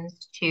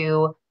questions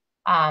to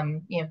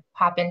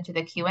pop into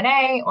the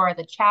Q&A or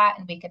the chat,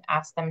 and we can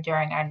ask them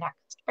during our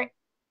next break.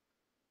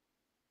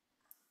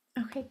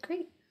 Okay,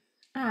 great.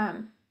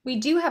 We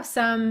do have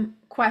some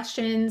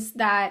questions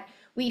that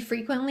we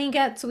frequently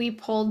get, so we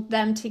pulled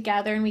them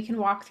together and we can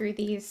walk through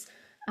these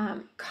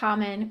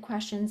common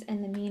questions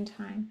in the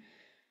meantime.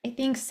 I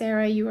think,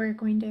 Sarah, you are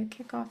going to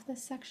kick off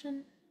this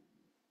section.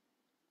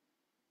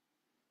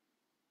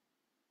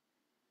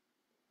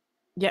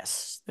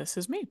 Yes, this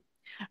is me.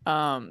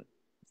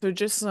 So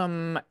just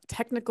some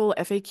technical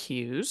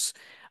FAQs.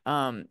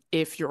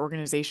 If your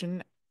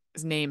organization's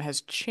name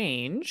has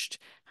changed,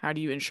 how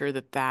do you ensure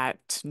that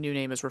that new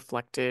name is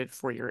reflected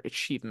for your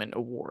achievement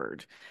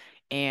award?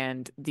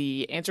 And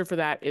the answer for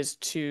that is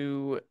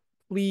to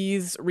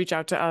please reach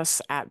out to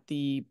us at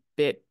the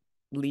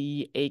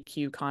bit.ly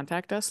AQ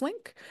contact us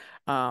link,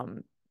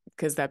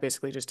 because that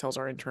basically just tells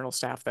our internal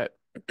staff that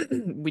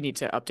we need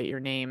to update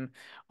your name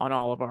on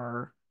all of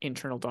our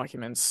internal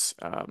documents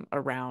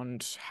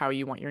around how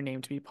you want your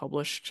name to be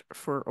published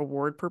for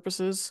award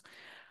purposes.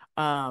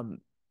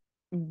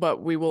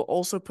 But we will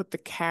also put the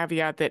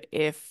caveat that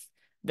if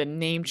the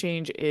name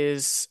change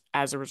is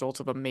as a result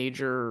of a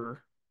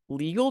major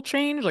legal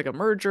change, like a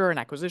merger, an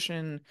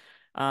acquisition,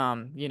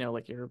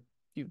 like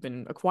you've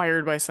been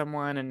acquired by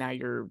someone and now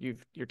you're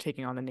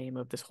taking on the name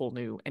of this whole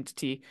new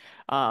entity,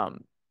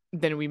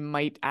 then we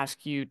might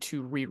ask you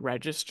to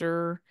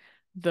re-register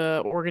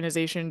the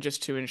organization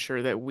just to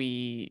ensure that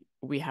we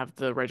have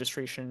the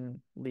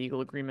registration legal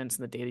agreements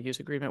and the data use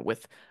agreement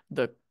with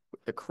the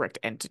correct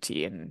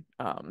entity, and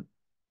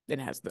it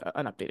has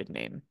an updated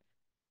name.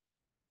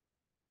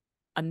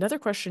 Another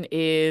question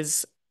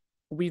is,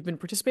 we've been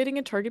participating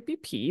in Target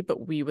BP,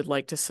 but we would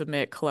like to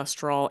submit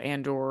cholesterol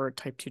and or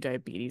type 2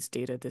 diabetes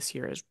data this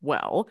year as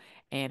well.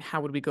 And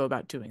how would we go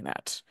about doing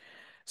that?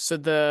 So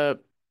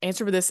the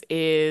answer for this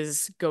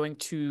is going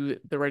to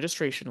the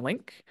registration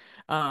link.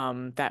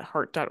 That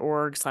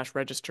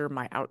heart.org/register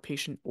my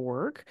outpatient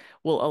org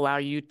will allow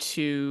you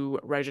to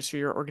register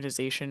your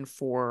organization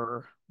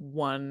for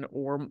one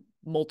or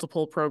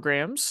multiple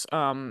programs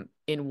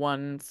in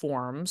one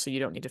form. So you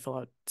don't need to fill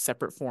out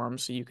separate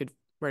forms. So you could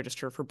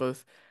register for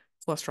both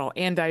cholesterol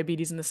and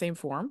diabetes in the same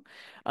form.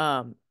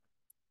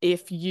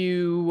 If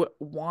you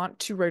want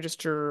to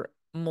register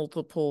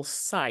multiple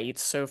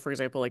sites, so for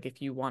example, like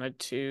if you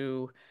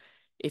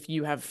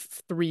have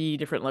 3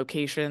 different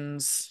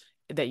locations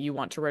that you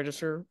want to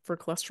register for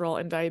cholesterol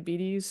and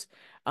diabetes,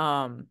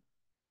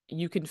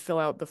 you can fill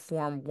out the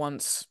form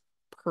once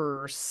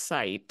per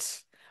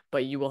site,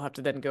 but you will have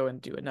to then go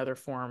and do another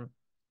form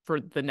for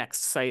the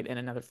next site and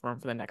another form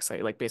for the next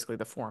site. Like basically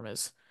the form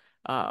is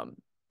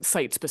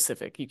site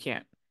specific. You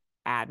can't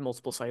add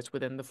multiple sites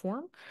within the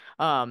form.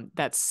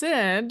 That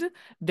said,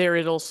 there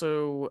is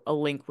also a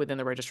link within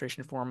the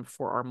registration form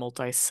for our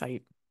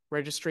multi-site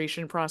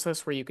registration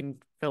process where you can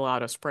fill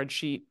out a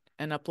spreadsheet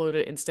and upload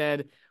it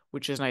instead,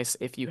 which is nice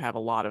if you have a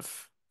lot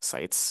of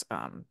sites,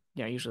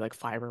 usually like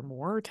 5 or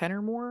more, 10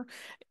 or more.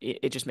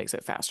 It just makes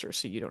it faster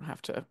so you don't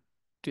have to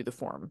do the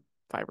form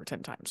 5 or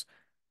 10 times.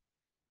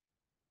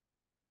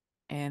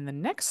 And the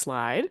next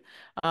slide,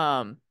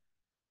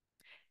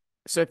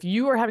 so if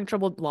you are having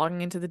trouble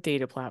logging into the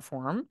data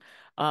platform,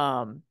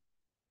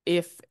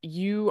 if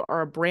you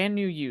are a brand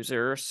new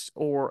user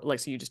or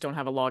so you just don't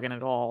have a login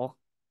at all,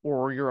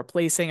 or you're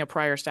replacing a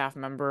prior staff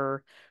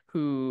member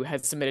who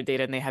had submitted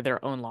data and they had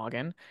their own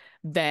login,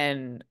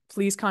 then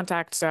please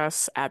contact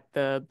us at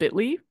the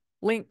bit.ly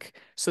link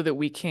so that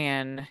we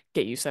can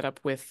get you set up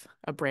with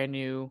a brand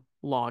new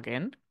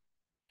login.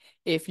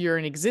 If you're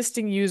an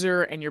existing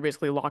user and you're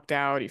basically locked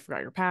out, you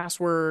forgot your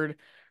password,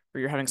 or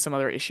you're having some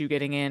other issue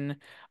getting in,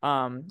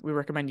 we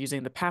recommend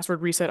using the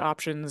password reset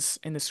options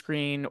in the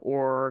screen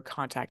or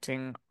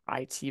contacting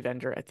IT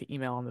vendor at the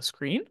email on the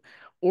screen,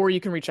 or you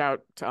can reach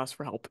out to us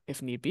for help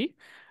if need be.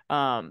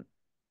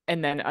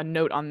 And then a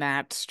note on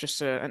that,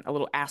 just a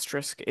little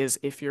asterisk, is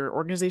if your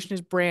organization is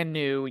brand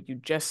new, you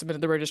just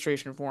submitted the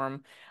registration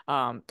form,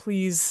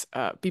 please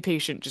be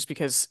patient just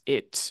because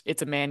it's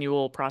a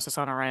manual process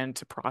on our end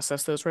to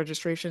process those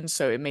registrations.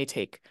 So it may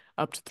take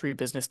up to 3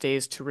 business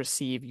days to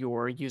receive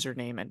your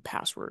username and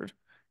password.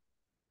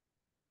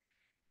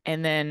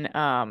 And then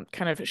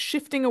kind of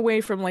shifting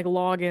away from like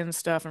login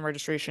stuff and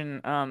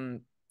registration,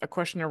 a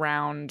question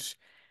around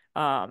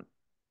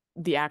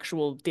the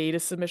actual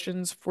data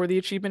submissions for the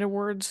Achievement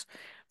Awards.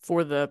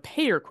 For the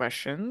payer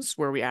questions,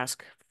 where we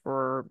ask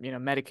for,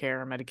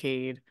 Medicare,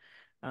 Medicaid,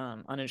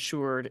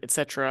 uninsured,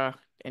 etc.,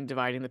 and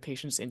dividing the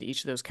patients into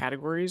each of those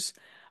categories,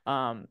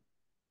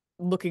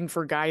 looking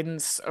for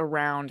guidance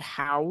around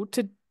how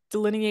to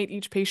delineate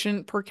each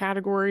patient per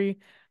category.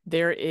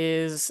 There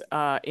is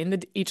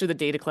in each of the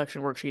data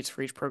collection worksheets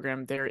for each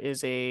program, there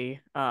is a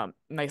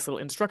nice little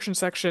instruction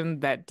section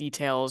that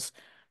details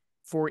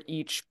for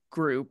each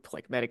group,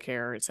 like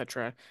Medicare,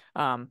 etc.,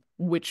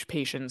 which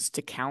patients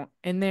to count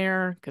in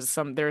there, because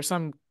there are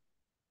some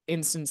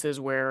instances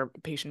where a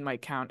patient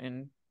might count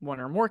in one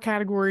or more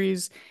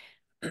categories,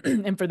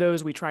 and for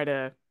those we try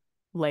to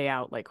lay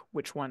out like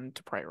which one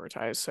to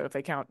prioritize. So if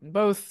they count in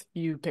both,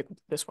 you pick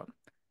this one.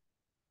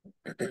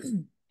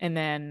 And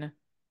then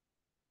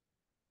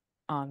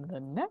on the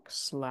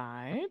next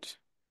slide,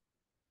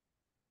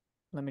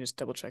 let me just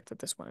double check that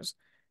this one is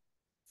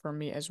for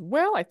me as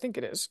well. I think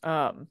it is.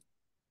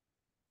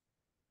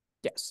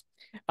 Yes.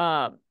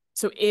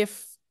 So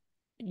if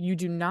you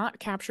do not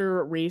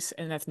capture race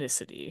and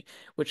ethnicity,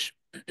 which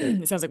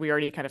it sounds like we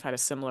already kind of had a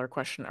similar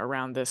question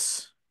around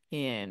this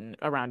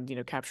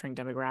around capturing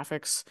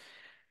demographics,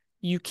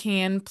 you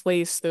can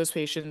place those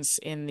patients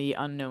in the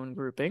unknown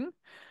grouping.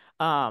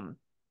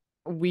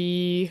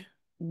 We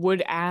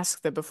would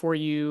ask that before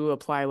you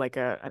apply like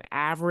an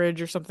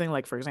average or something,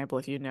 like for example,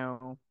 if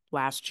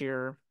last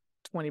year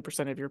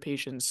 20% of your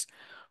patients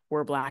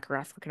were Black or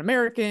African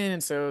American,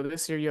 and so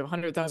this year you have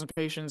 100,000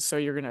 patients, so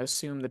you're going to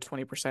assume the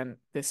 20%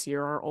 this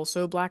year are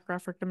also Black or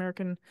African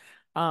American.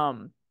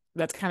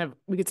 That's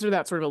we consider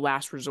that sort of a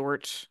last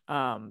resort.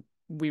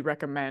 We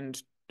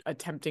recommend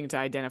attempting to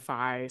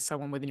identify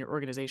someone within your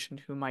organization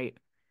who might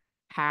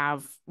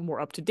have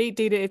more up-to-date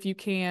data if you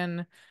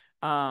can.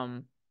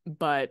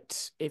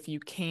 But if you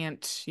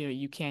can't,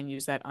 you can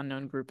use that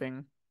unknown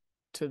grouping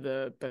to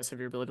the best of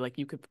your ability. Like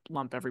you could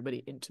lump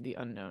everybody into the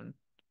unknown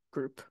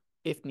group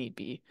if need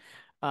be.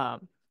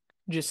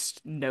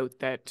 Just note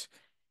that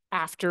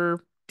after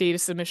data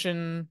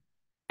submission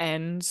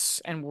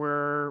ends and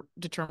we're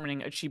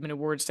determining Achievement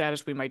Award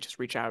status, we might just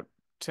reach out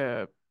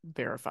to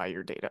verify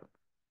your data.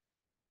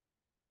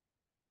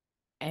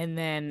 And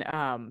then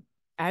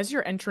as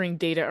you're entering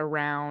data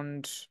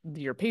around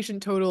your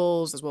patient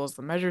totals as well as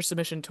the measure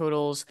submission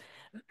totals,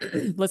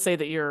 let's say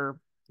that your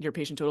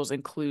patient totals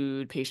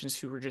include patients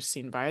who were just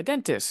seen by a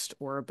dentist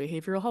or a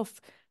behavioral health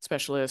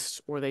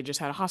specialist, or they just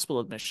had a hospital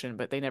admission,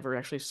 but they never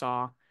actually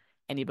saw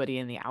anybody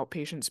in the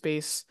outpatient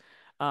space.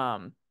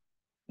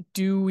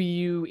 Do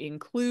you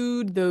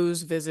include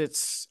those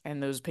visits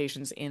and those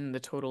patients in the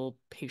total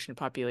patient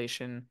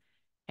population?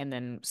 And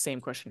then same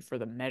question for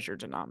the measure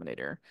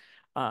denominator.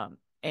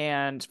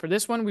 And for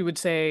this one, we would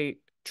say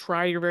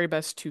try your very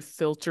best to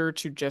filter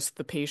to just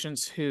the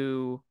patients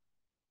who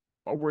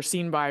were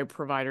seen by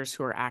providers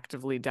who are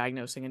actively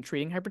diagnosing and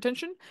treating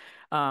hypertension.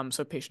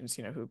 So patients,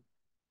 who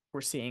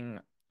were seeing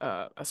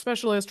a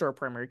specialist or a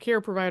primary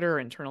care provider, or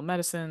internal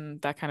medicine,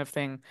 that kind of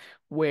thing,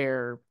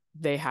 where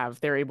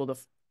they're able to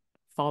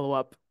follow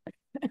up.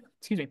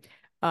 Excuse me.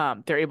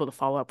 They're able to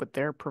follow up with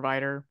their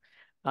provider,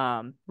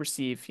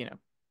 receive,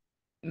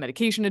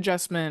 medication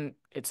adjustment,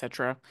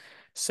 etc.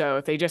 So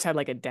if they just had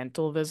like a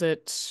dental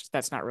visit,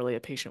 that's not really a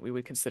patient we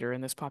would consider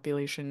in this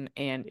population.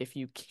 And if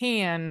you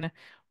can,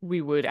 we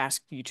would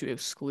ask you to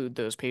exclude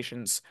those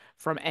patients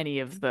from any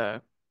of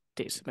the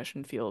data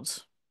submission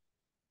fields.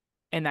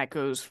 And that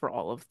goes for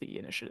all of the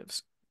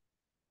initiatives.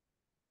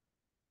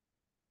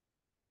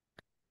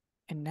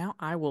 And now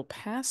I will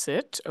pass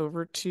it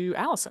over to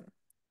Allison.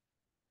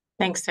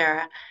 Thanks,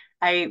 Sarah.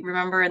 I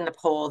remember in the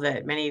poll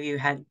that many of you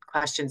had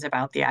questions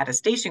about the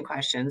attestation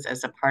questions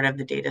as a part of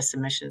the data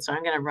submission. So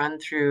I'm going to run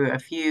through a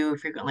few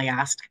frequently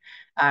asked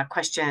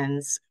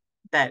questions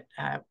that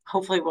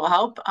hopefully will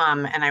help.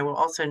 And I will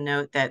also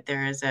note that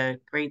there is a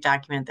great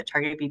document, the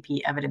Target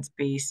BP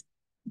Evidence-Based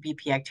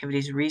BP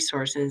Activities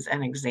Resources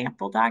and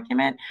Example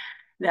document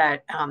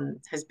that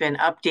has been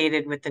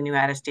updated with the new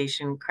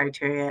attestation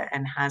criteria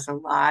and has a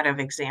lot of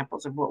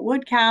examples of what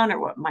would count or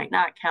what might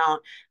not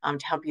count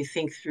to help you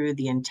think through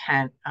the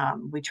intent.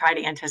 We try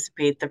to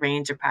anticipate the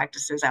range of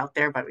practices out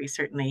there, but we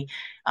certainly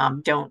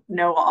don't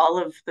know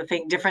all of the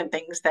different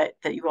things that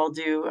you all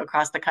do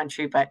across the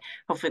country, but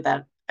hopefully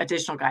that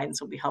additional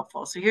guidance will be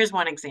helpful. So here's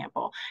one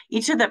example.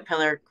 Each of the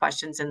pillar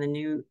questions and the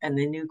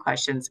new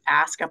questions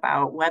ask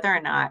about whether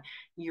or not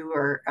you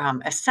are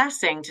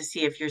assessing to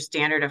see if your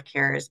standard of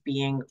care is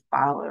being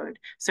followed.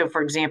 So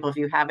for example, if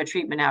you have a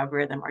treatment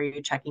algorithm, are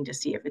you checking to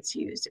see if it's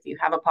used? If you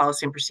have a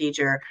policy and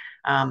procedure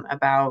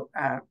about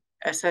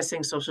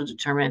assessing social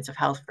determinants of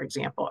health, for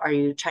example, are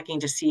you checking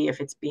to see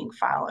if it's being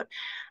followed?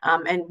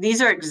 And these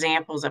are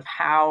examples of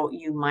how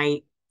you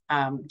might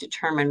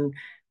determine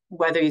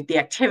whether the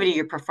activity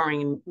you're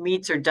performing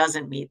meets or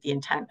doesn't meet the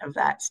intent of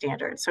that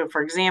standard. So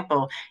for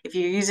example, if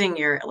you're using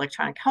your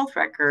electronic health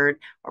record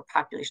or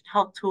population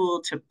health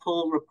tool to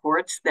pull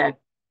reports that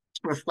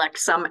reflect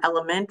some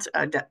element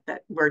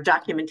where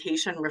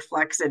documentation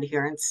reflects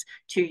adherence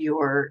to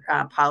your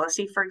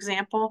policy, for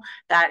example,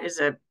 that is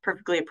a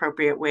perfectly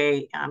appropriate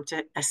way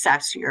to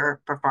assess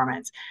your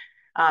performance.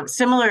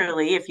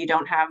 Similarly, if you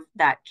don't have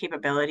that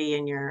capability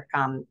in your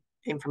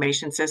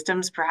information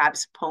systems,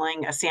 perhaps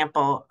pulling a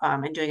sample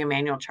and doing a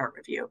manual chart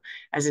review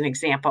as an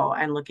example,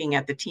 and looking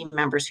at the team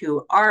members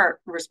who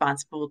are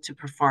responsible to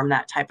perform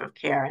that type of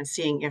care and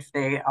seeing if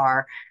they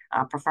are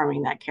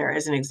performing that care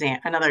as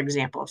another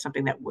example of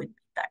something that would meet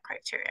that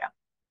criteria.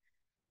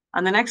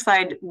 On the next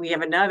slide, we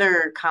have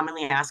another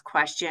commonly asked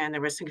question.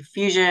 There was some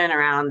confusion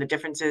around the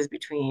differences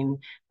between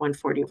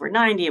 140 over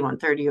 90 and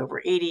 130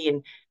 over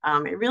 80.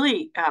 And it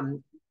really,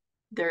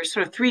 there's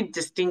sort of three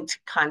distinct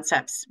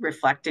concepts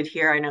reflected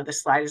here. I know the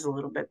slide is a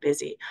little bit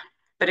busy,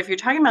 but if you're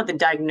talking about the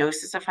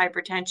diagnosis of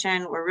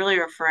hypertension, we're really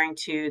referring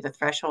to the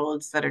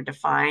thresholds that are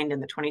defined in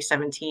the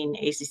 2017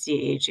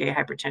 ACC/AHA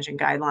hypertension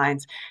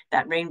guidelines.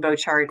 That rainbow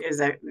chart is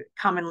a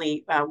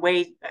commonly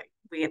way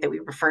that we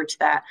refer to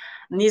that.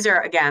 And these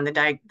are, again,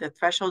 the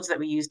thresholds that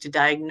we use to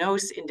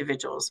diagnose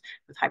individuals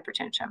with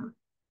hypertension.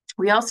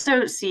 We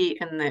also see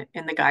in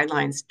the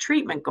guidelines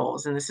treatment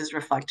goals, and this is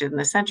reflected in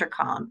the center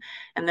column.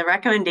 And the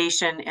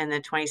recommendation in the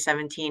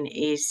 2017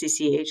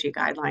 ACC/AHA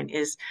guideline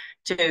is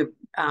to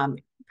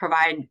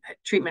provide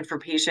treatment for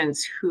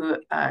patients who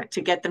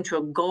to get them to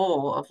a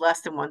goal of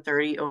less than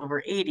 130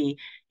 over 80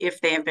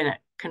 if they have been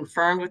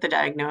confirmed with a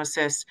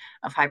diagnosis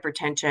of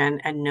hypertension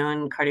and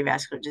known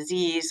cardiovascular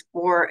disease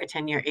or a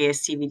 10-year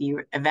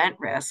ASCVD event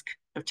risk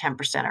of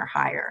 10% or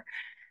higher.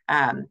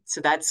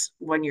 So that's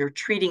when you're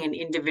treating an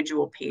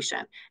individual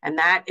patient, and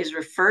that is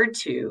referred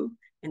to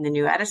in the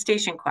new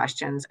attestation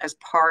questions as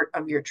part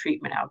of your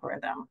treatment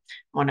algorithm.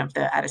 One of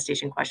the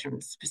attestation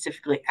questions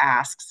specifically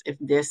asks if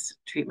this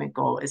treatment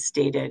goal is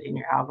stated in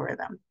your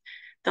algorithm.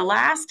 The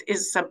last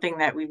is something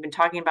that we've been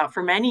talking about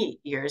for many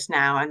years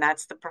now, and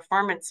that's the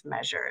performance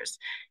measures.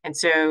 And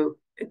so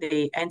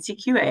the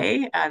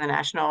NCQA, the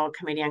National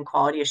Committee on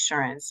Quality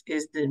Assurance,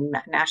 is the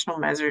national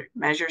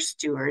measure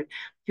steward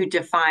who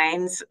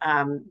defines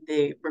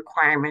the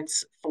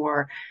requirements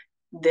for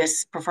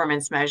this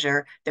performance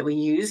measure that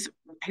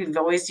we've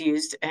always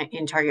used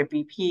in Target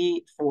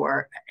BP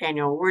for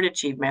annual award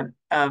achievement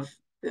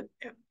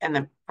and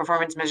the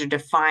performance measure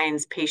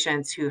defines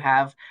patients who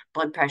have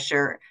blood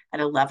pressure at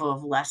a level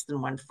of less than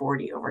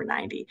 140 over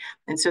 90.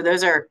 And so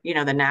those are,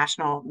 the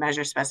national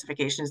measure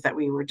specifications that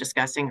we were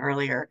discussing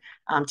earlier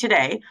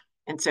today.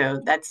 And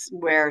so that's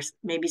where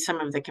maybe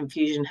some of the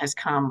confusion has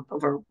come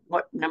over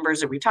what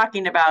numbers are we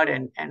talking about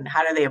and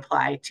how do they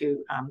apply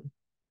to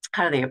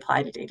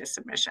data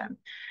submission.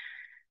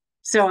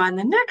 So on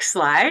the next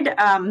slide,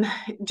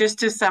 just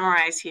to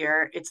summarize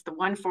here, it's the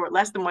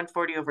less than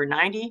 140 over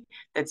 90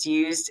 that's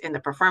used in the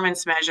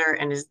performance measure,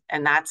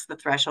 and that's the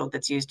threshold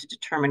that's used to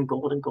determine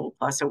gold and gold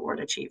plus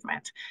award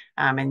achievement,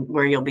 and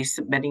where you'll be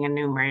submitting a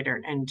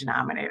numerator and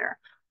denominator.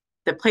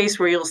 The place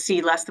where you'll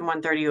see less than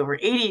 130 over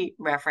 80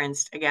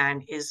 referenced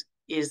again is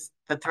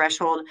the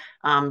threshold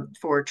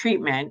for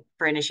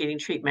initiating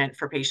treatment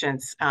for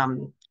patients,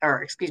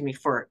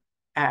 for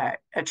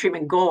a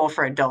treatment goal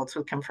for adults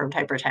with confirmed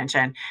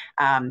hypertension,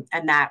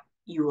 and that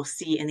you will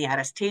see in the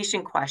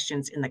attestation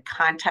questions in the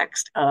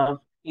context of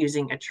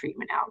using a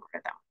treatment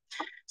algorithm.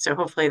 So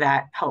hopefully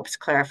that helps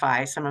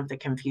clarify some of the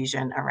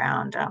confusion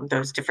around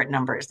those different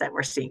numbers that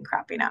we're seeing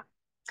cropping up.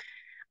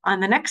 On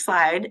the next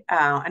slide,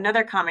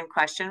 another common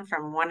question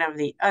from one of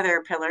the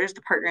other pillars,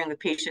 the partnering with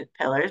patient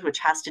pillars, which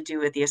has to do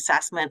with the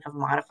assessment of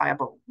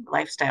modifiable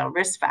lifestyle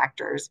risk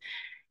factors,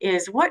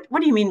 is what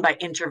do you mean by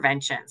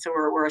intervention? So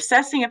we're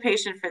assessing a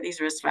patient for these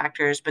risk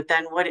factors, but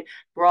then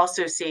we're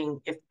also seeing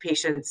if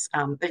patients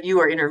that you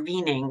are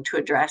intervening to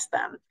address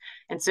them.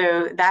 And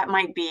so that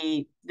might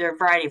be, there are a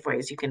variety of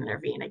ways you can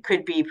intervene. It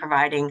could be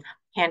providing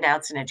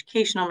handouts and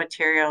educational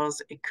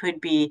materials. It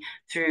could be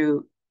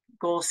through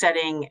goal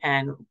setting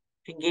and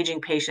engaging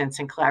patients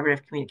in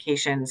collaborative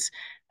communications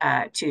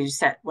to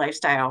set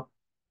lifestyle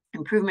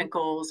improvement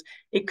goals.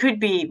 It could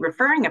be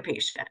referring a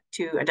patient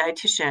to a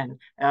dietitian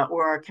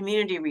or a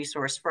community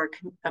resource for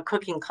a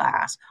cooking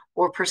class,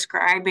 or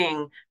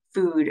prescribing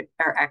food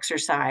or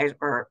exercise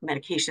or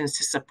medications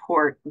to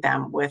support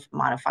them with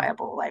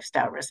modifiable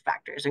lifestyle risk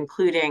factors,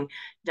 including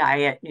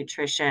diet,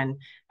 nutrition,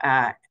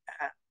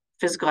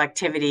 physical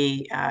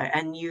activity,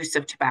 and use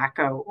of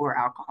tobacco or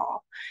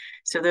alcohol.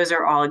 So those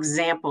are all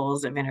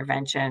examples of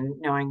intervention,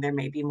 knowing there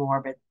may be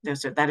more, but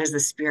that is the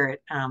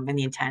spirit and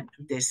the intent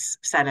of this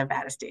set of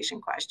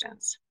attestation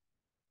questions.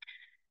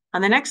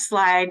 On the next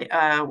slide,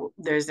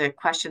 there's a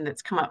question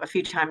that's come up a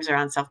few times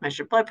around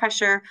self-measured blood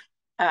pressure,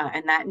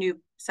 and that new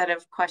set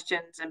of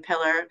questions and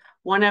pillar.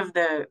 One of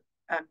the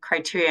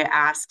criteria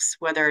asks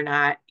whether or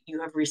not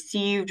you have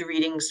received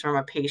readings from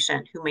a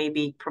patient who may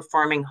be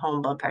performing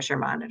home blood pressure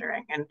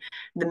monitoring. And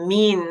the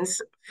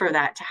means for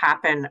that to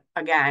happen,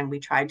 again, we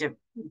tried to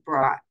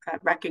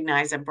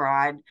recognize a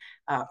broad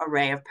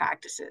array of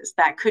practices.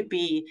 That could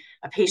be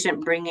a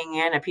patient bringing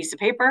in a piece of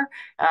paper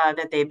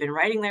that they've been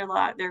writing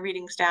their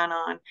readings down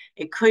on.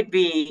 It could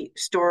be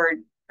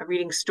a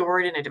reading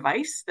stored in a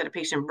device that a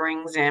patient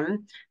brings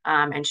in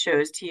and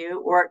shows to you,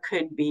 or it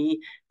could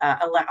be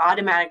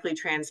automatically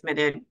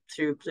transmitted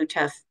through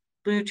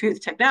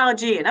Bluetooth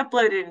technology and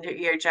uploaded into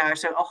EHR.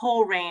 So a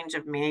whole range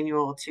of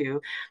manual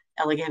to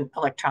elegant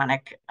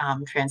electronic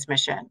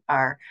transmission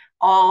are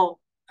all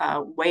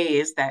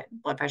ways that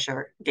blood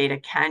pressure data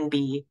can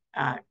be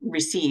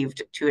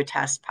received to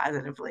attest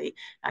positively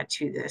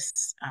to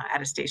this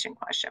attestation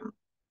question.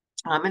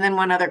 And then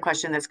one other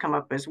question that's come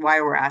up is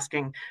why we're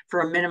asking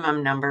for a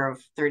minimum number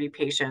of 30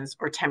 patients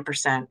or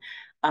 10%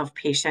 of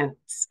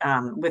patients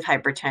with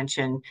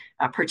hypertension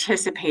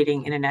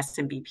participating in an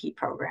SMBP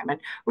program.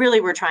 And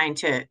really, we're trying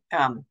to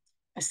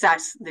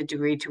assess the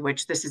degree to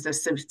which this is a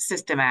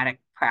systematic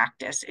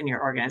practice in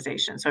your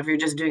organization. So if you're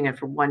just doing it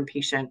for one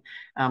patient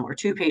or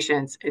two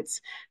patients,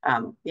 it's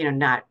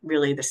not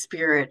really the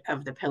spirit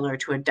of the pillar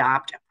to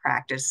adopt a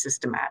practice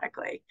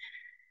systematically.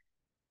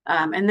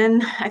 And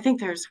then I think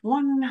there's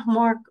one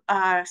more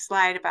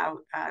slide about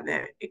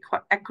the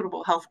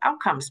equitable health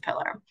outcomes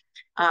pillar.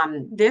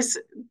 This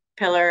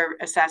pillar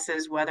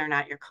assesses whether or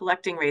not you're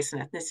collecting race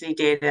and ethnicity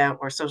data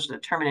or social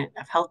determinant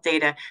of health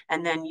data,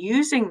 and then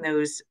using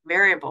those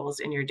variables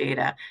in your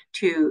data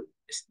to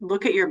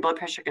look at your blood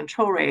pressure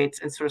control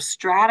rates and sort of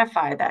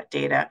stratify that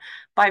data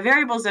by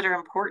variables that are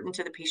important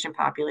to the patient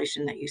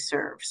population that you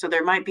serve. So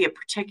there might be a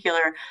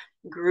particular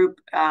group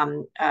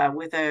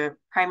with a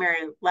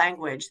primary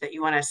language that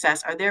you want to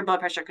assess. Are their blood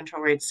pressure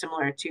control rates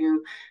similar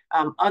to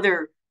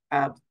other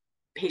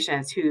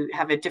patients who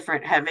have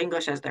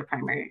English as their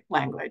primary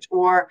language,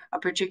 or a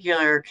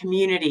particular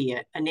community,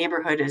 a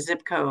neighborhood, a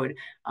zip code,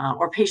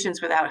 or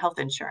patients without health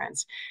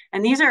insurance?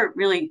 And these are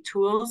really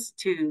tools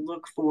to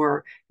look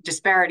for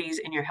disparities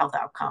in your health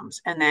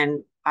outcomes, and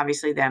then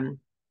obviously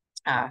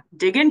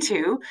dig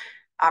into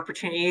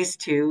opportunities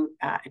to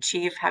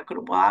achieve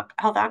equitable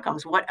health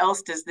outcomes. What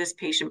else does this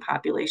patient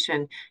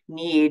population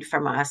need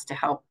from us to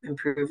help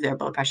improve their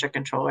blood pressure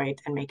control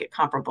rate and make it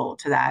comparable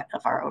to that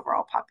of our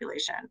overall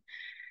population?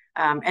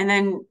 And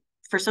then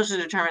for social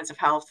determinants of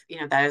health,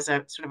 that is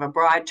a sort of a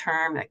broad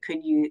term that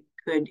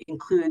could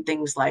include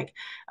things like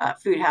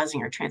food,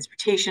 housing, or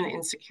transportation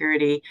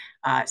insecurity,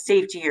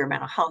 safety or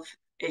mental health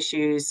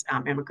issues,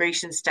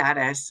 immigration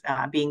status,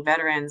 being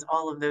veterans.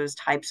 All of those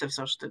types of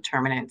social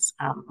determinants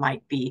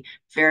might be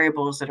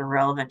variables that are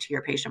relevant to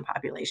your patient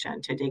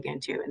population to dig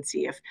into and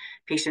see if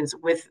patients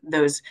with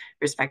those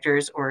risk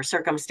factors or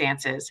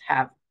circumstances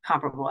have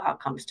comparable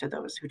outcomes to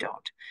those who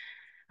don't.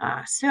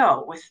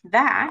 So with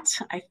that,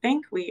 I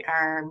think we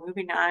are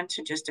moving on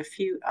to just a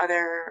few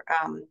other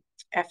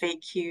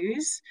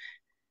FAQs,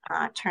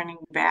 turning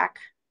back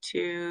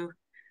to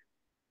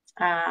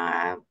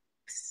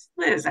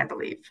Liz, I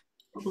believe.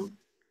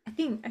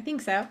 I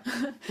think so.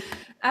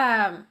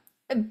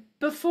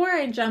 Before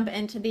I jump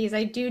into these,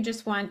 I do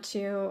just want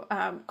to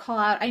call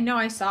out, I know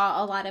I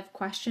saw a lot of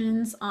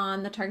questions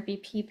on the Target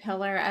BP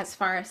pillar as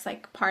far as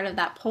like part of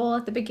that poll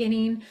at the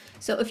beginning.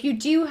 So if you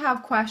do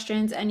have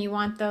questions and you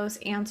want those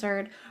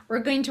answered, we're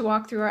going to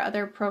walk through our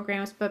other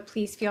programs, but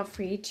please feel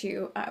free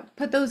to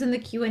put those in the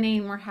Q&A,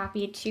 and we're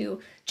happy to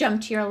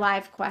jump to your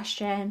live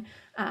question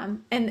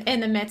in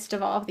the midst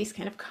of all of these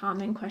kind of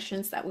common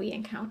questions that we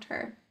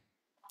encounter.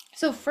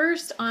 So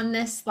first on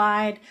this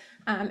slide,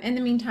 in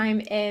the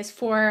meantime, is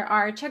for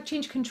our check,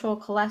 change, control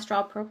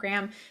cholesterol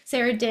program.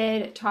 Sarah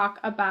did talk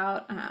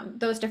about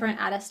those different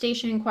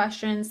attestation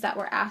questions that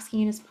we're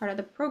asking as part of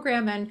the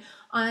program. And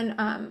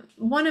on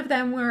one of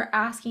them, we're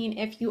asking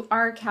if you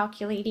are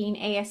calculating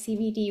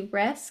ASCVD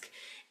risk.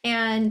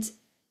 And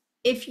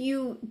if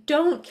you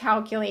don't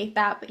calculate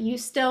that, but you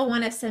still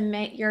want to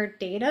submit your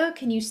data,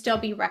 can you still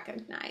be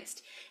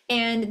recognized?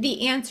 And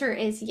the answer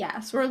is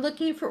yes. We're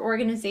looking for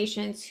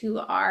organizations who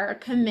are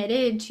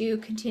committed to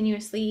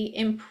continuously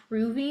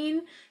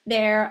improving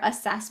their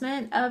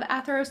assessment of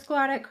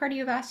atherosclerotic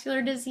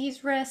cardiovascular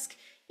disease risk,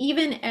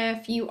 even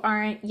if you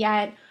aren't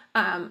yet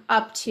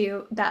up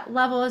to that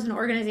level. As an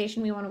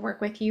organization, we want to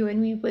work with you,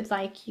 and we would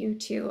like you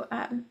to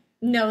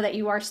know that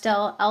you are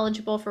still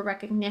eligible for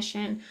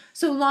recognition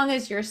so long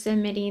as you're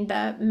submitting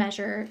the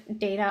measure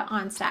data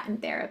on statin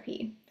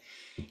therapy.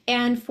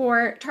 And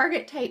for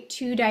target type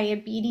 2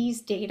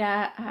 diabetes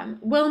data,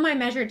 will my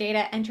measure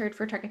data entered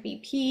for target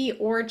BP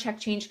or check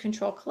change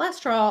control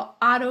cholesterol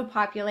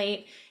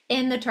auto-populate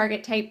in the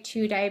target type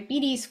 2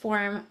 diabetes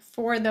form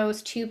for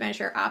those two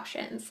measure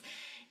options?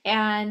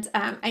 And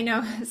I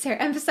know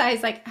Sarah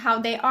emphasized like how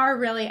they are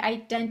really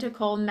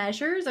identical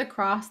measures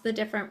across the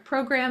different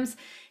programs.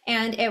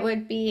 And it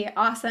would be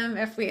awesome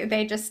if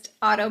they just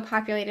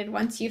auto-populated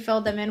once you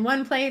filled them in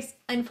one place.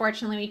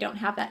 Unfortunately, we don't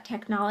have that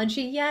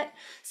technology yet.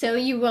 So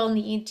you will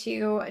need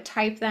to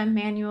type them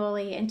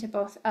manually into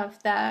both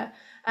of the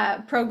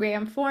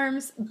program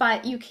forms,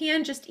 but you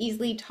can just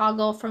easily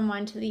toggle from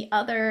one to the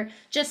other.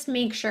 Just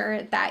make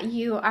sure that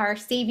you are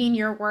saving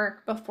your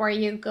work before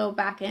you go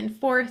back and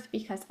forth,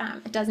 because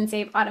it doesn't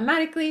save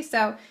automatically.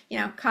 So,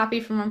 copy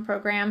from one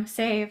program,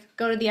 save,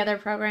 go to the other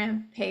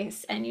program,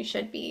 paste, and you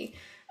should be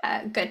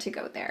good to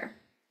go there.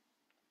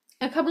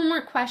 A couple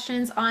more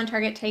questions on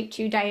target type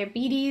 2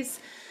 diabetes.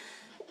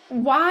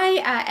 Why,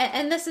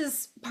 and this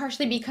is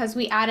partially because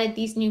we added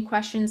these new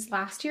questions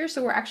last year,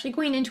 so we're actually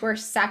going into our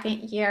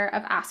second year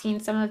of asking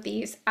some of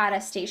these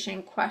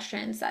attestation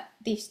questions that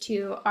these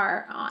two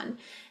are on.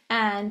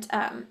 And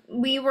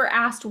we were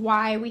asked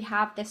why we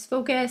have this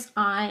focus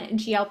on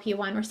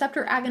GLP-1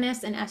 receptor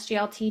agonists and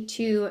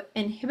SGLT2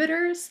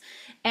 inhibitors.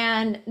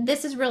 And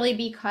this is really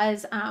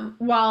because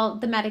while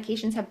the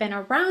medications have been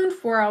around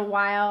for a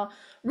while,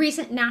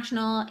 recent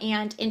national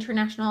and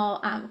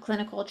international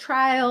clinical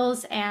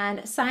trials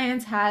and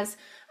science has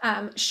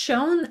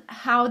shown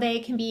how they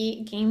can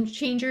be game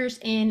changers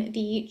in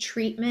the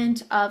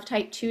treatment of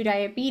type 2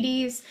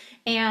 diabetes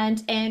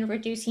and in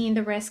reducing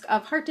the risk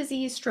of heart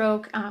disease,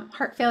 stroke,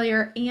 heart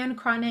failure, and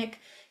chronic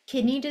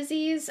kidney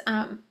disease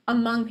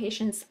among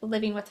patients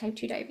living with type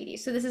 2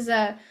 diabetes. So this is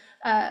a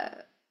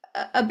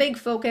big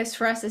focus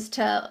for us, is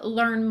to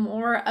learn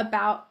more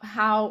about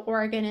how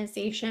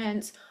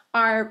organizations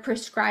are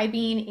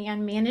prescribing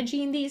and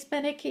managing these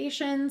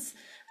medications.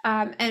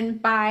 And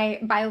by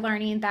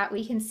learning that,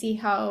 we can see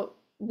how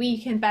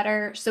we can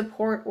better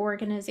support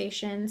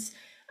organizations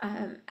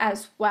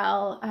as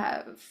well.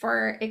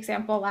 For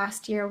example,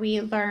 last year we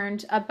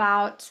learned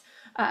about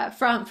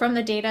from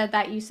the data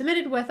that you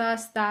submitted with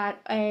us that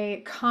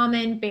a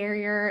common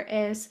barrier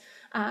is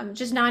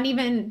just not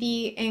even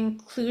the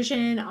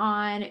inclusion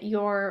on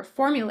your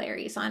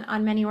formularies,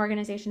 on many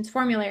organizations'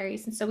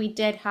 formularies. And so we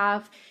did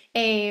have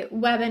a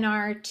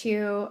webinar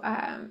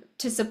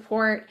to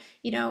support,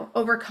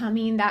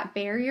 overcoming that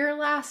barrier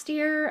last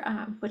year,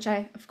 which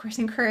I, of course,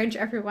 encourage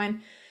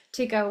everyone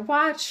to go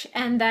watch.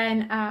 And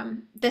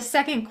then the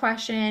second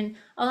question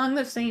along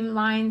those same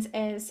lines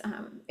is,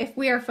 if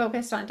we are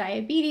focused on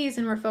diabetes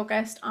and we're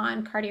focused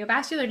on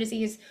cardiovascular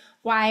disease,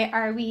 why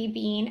are we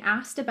being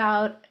asked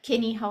about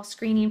kidney health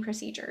screening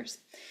procedures?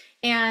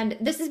 And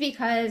this is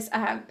because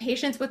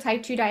patients with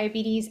type 2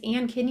 diabetes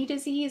and kidney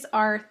disease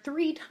are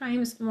 3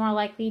 times more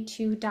likely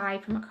to die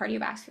from a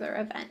cardiovascular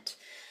event.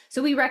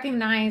 So we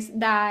recognize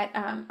that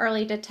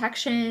early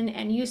detection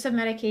and use of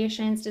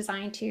medications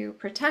designed to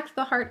protect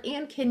the heart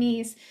and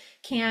kidneys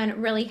can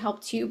really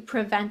help to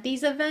prevent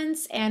these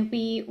events. And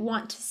we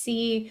want to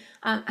see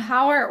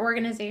how our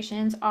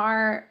organizations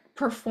are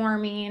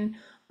performing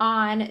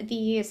on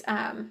these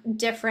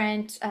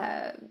different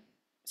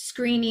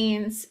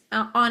screenings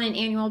on an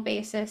annual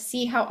basis,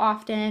 see how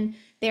often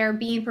they're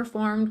being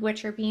performed,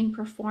 which are being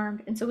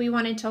performed. And so we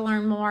wanted to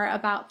learn more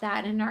about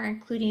that and are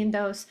including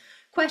those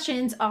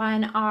questions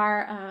on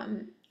our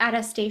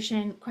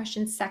attestation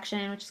questions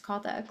section, which is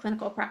called the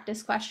clinical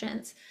practice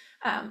questions.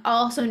 I'll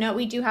also note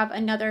we do have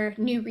another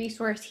new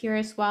resource here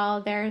as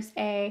well. There's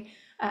a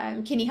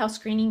kidney health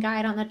screening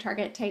guide on the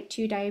Target Type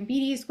 2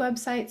 Diabetes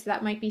website. So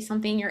that might be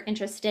something you're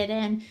interested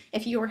in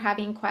if you were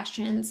having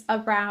questions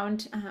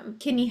around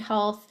kidney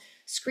health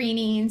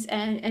screenings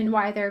and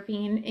why they're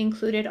being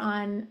included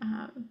on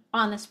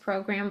this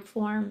program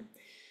form.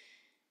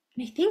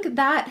 And I think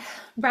that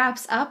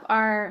wraps up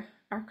our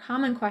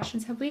common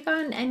questions. Have we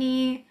gotten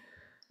any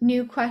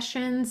new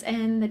questions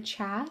in the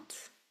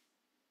chat?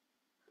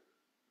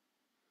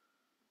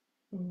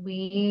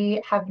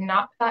 We have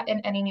not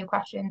gotten any new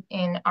questions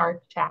in our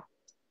chat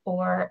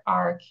or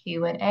our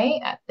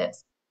Q&A at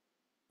this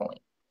point,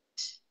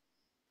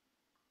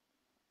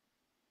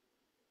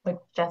 which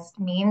just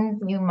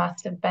means you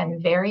must have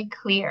been very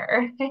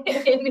clear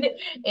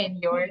in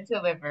your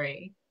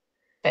delivery.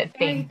 But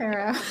Very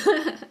thorough.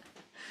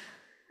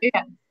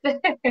 Yes.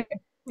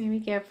 Maybe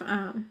give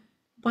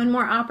one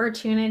more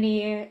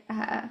opportunity.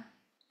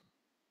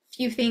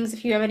 Few things,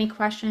 if you have any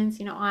questions,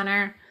 on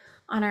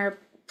our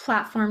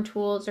platform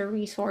tools or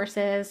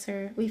resources,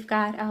 or we've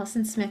got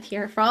Allison Smith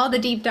here for all the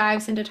deep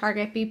dives into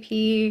Target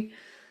BP.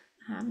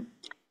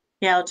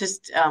 Yeah, I'll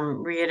just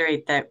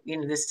reiterate that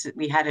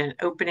we had an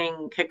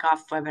opening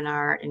kickoff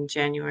webinar in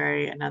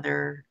January,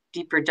 another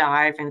deeper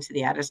dive into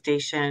the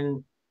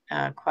attestation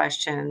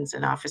questions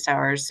and office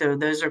hours. So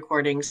those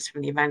recordings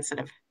from the events that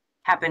have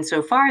happened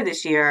so far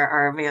this year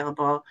are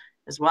available.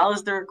 as well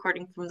as the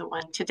recording from the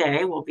one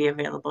today will be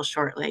available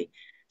shortly.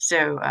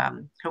 So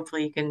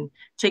hopefully you can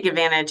take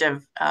advantage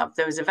of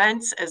those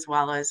events as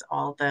well as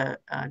all the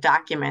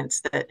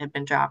documents that have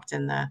been dropped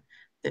in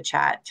the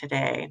chat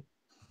today.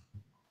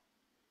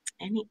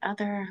 Any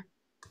other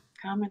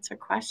comments or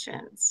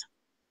questions?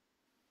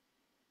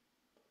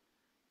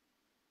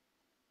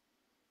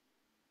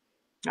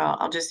 Well,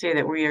 I'll just say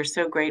that we are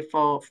so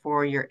grateful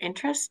for your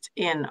interest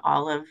in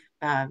all of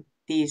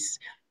these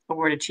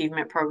award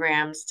achievement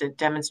programs to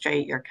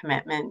demonstrate your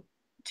commitment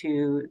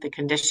to the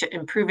condition,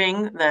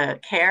 improving the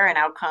care and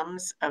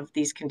outcomes of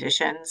these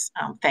conditions.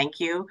 Thank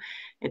you.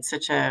 It's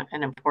such an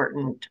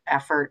important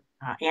effort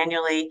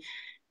annually,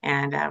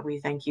 and we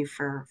thank you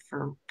for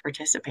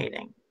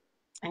participating.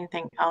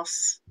 Anything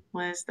else,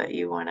 Liz, that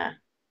you want to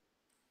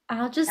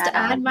I'll just add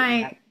add on?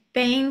 my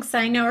thanks.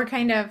 I know we're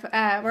kind of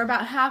we're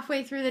about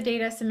halfway through the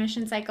data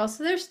submission cycle,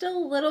 so there's still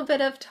a little bit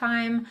of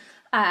time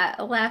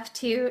left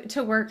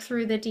to work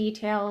through the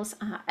details.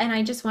 And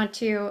I just want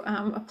to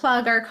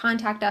plug our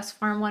contact us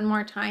form one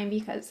more time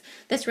because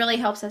this really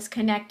helps us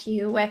connect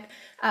you with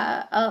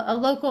a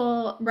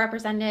local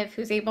representative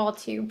who's able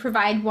to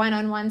provide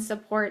one-on-one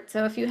support.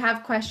 So if you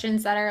have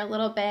questions that are a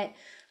little bit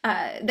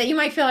that you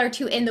might feel are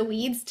too in the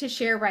weeds to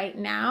share right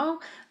now,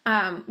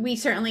 we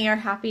certainly are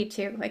happy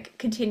to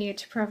continue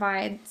to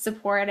provide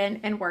support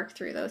and work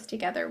through those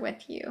together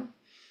with you.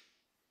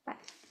 But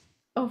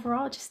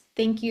overall, just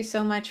thank you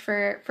so much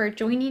for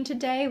joining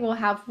today. We'll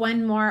have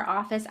one more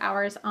office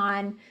hours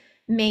on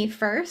May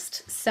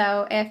 1st.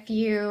 So if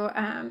you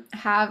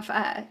have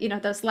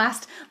those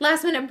last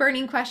minute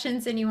burning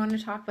questions and you want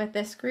to talk with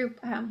this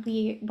group,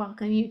 we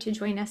welcome you to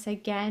join us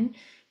again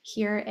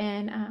here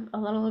in a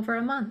little over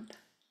a month.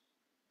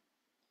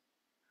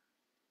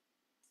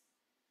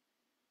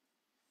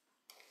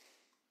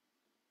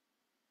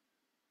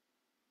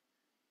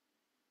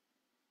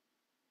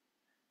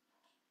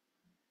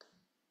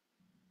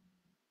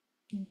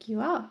 Thank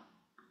you all.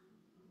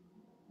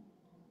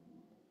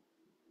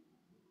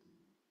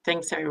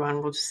 Thanks,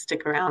 everyone. We'll just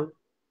stick around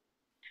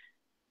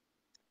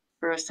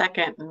for a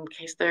second in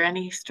case there are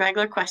any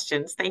straggler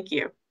questions. Thank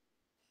you.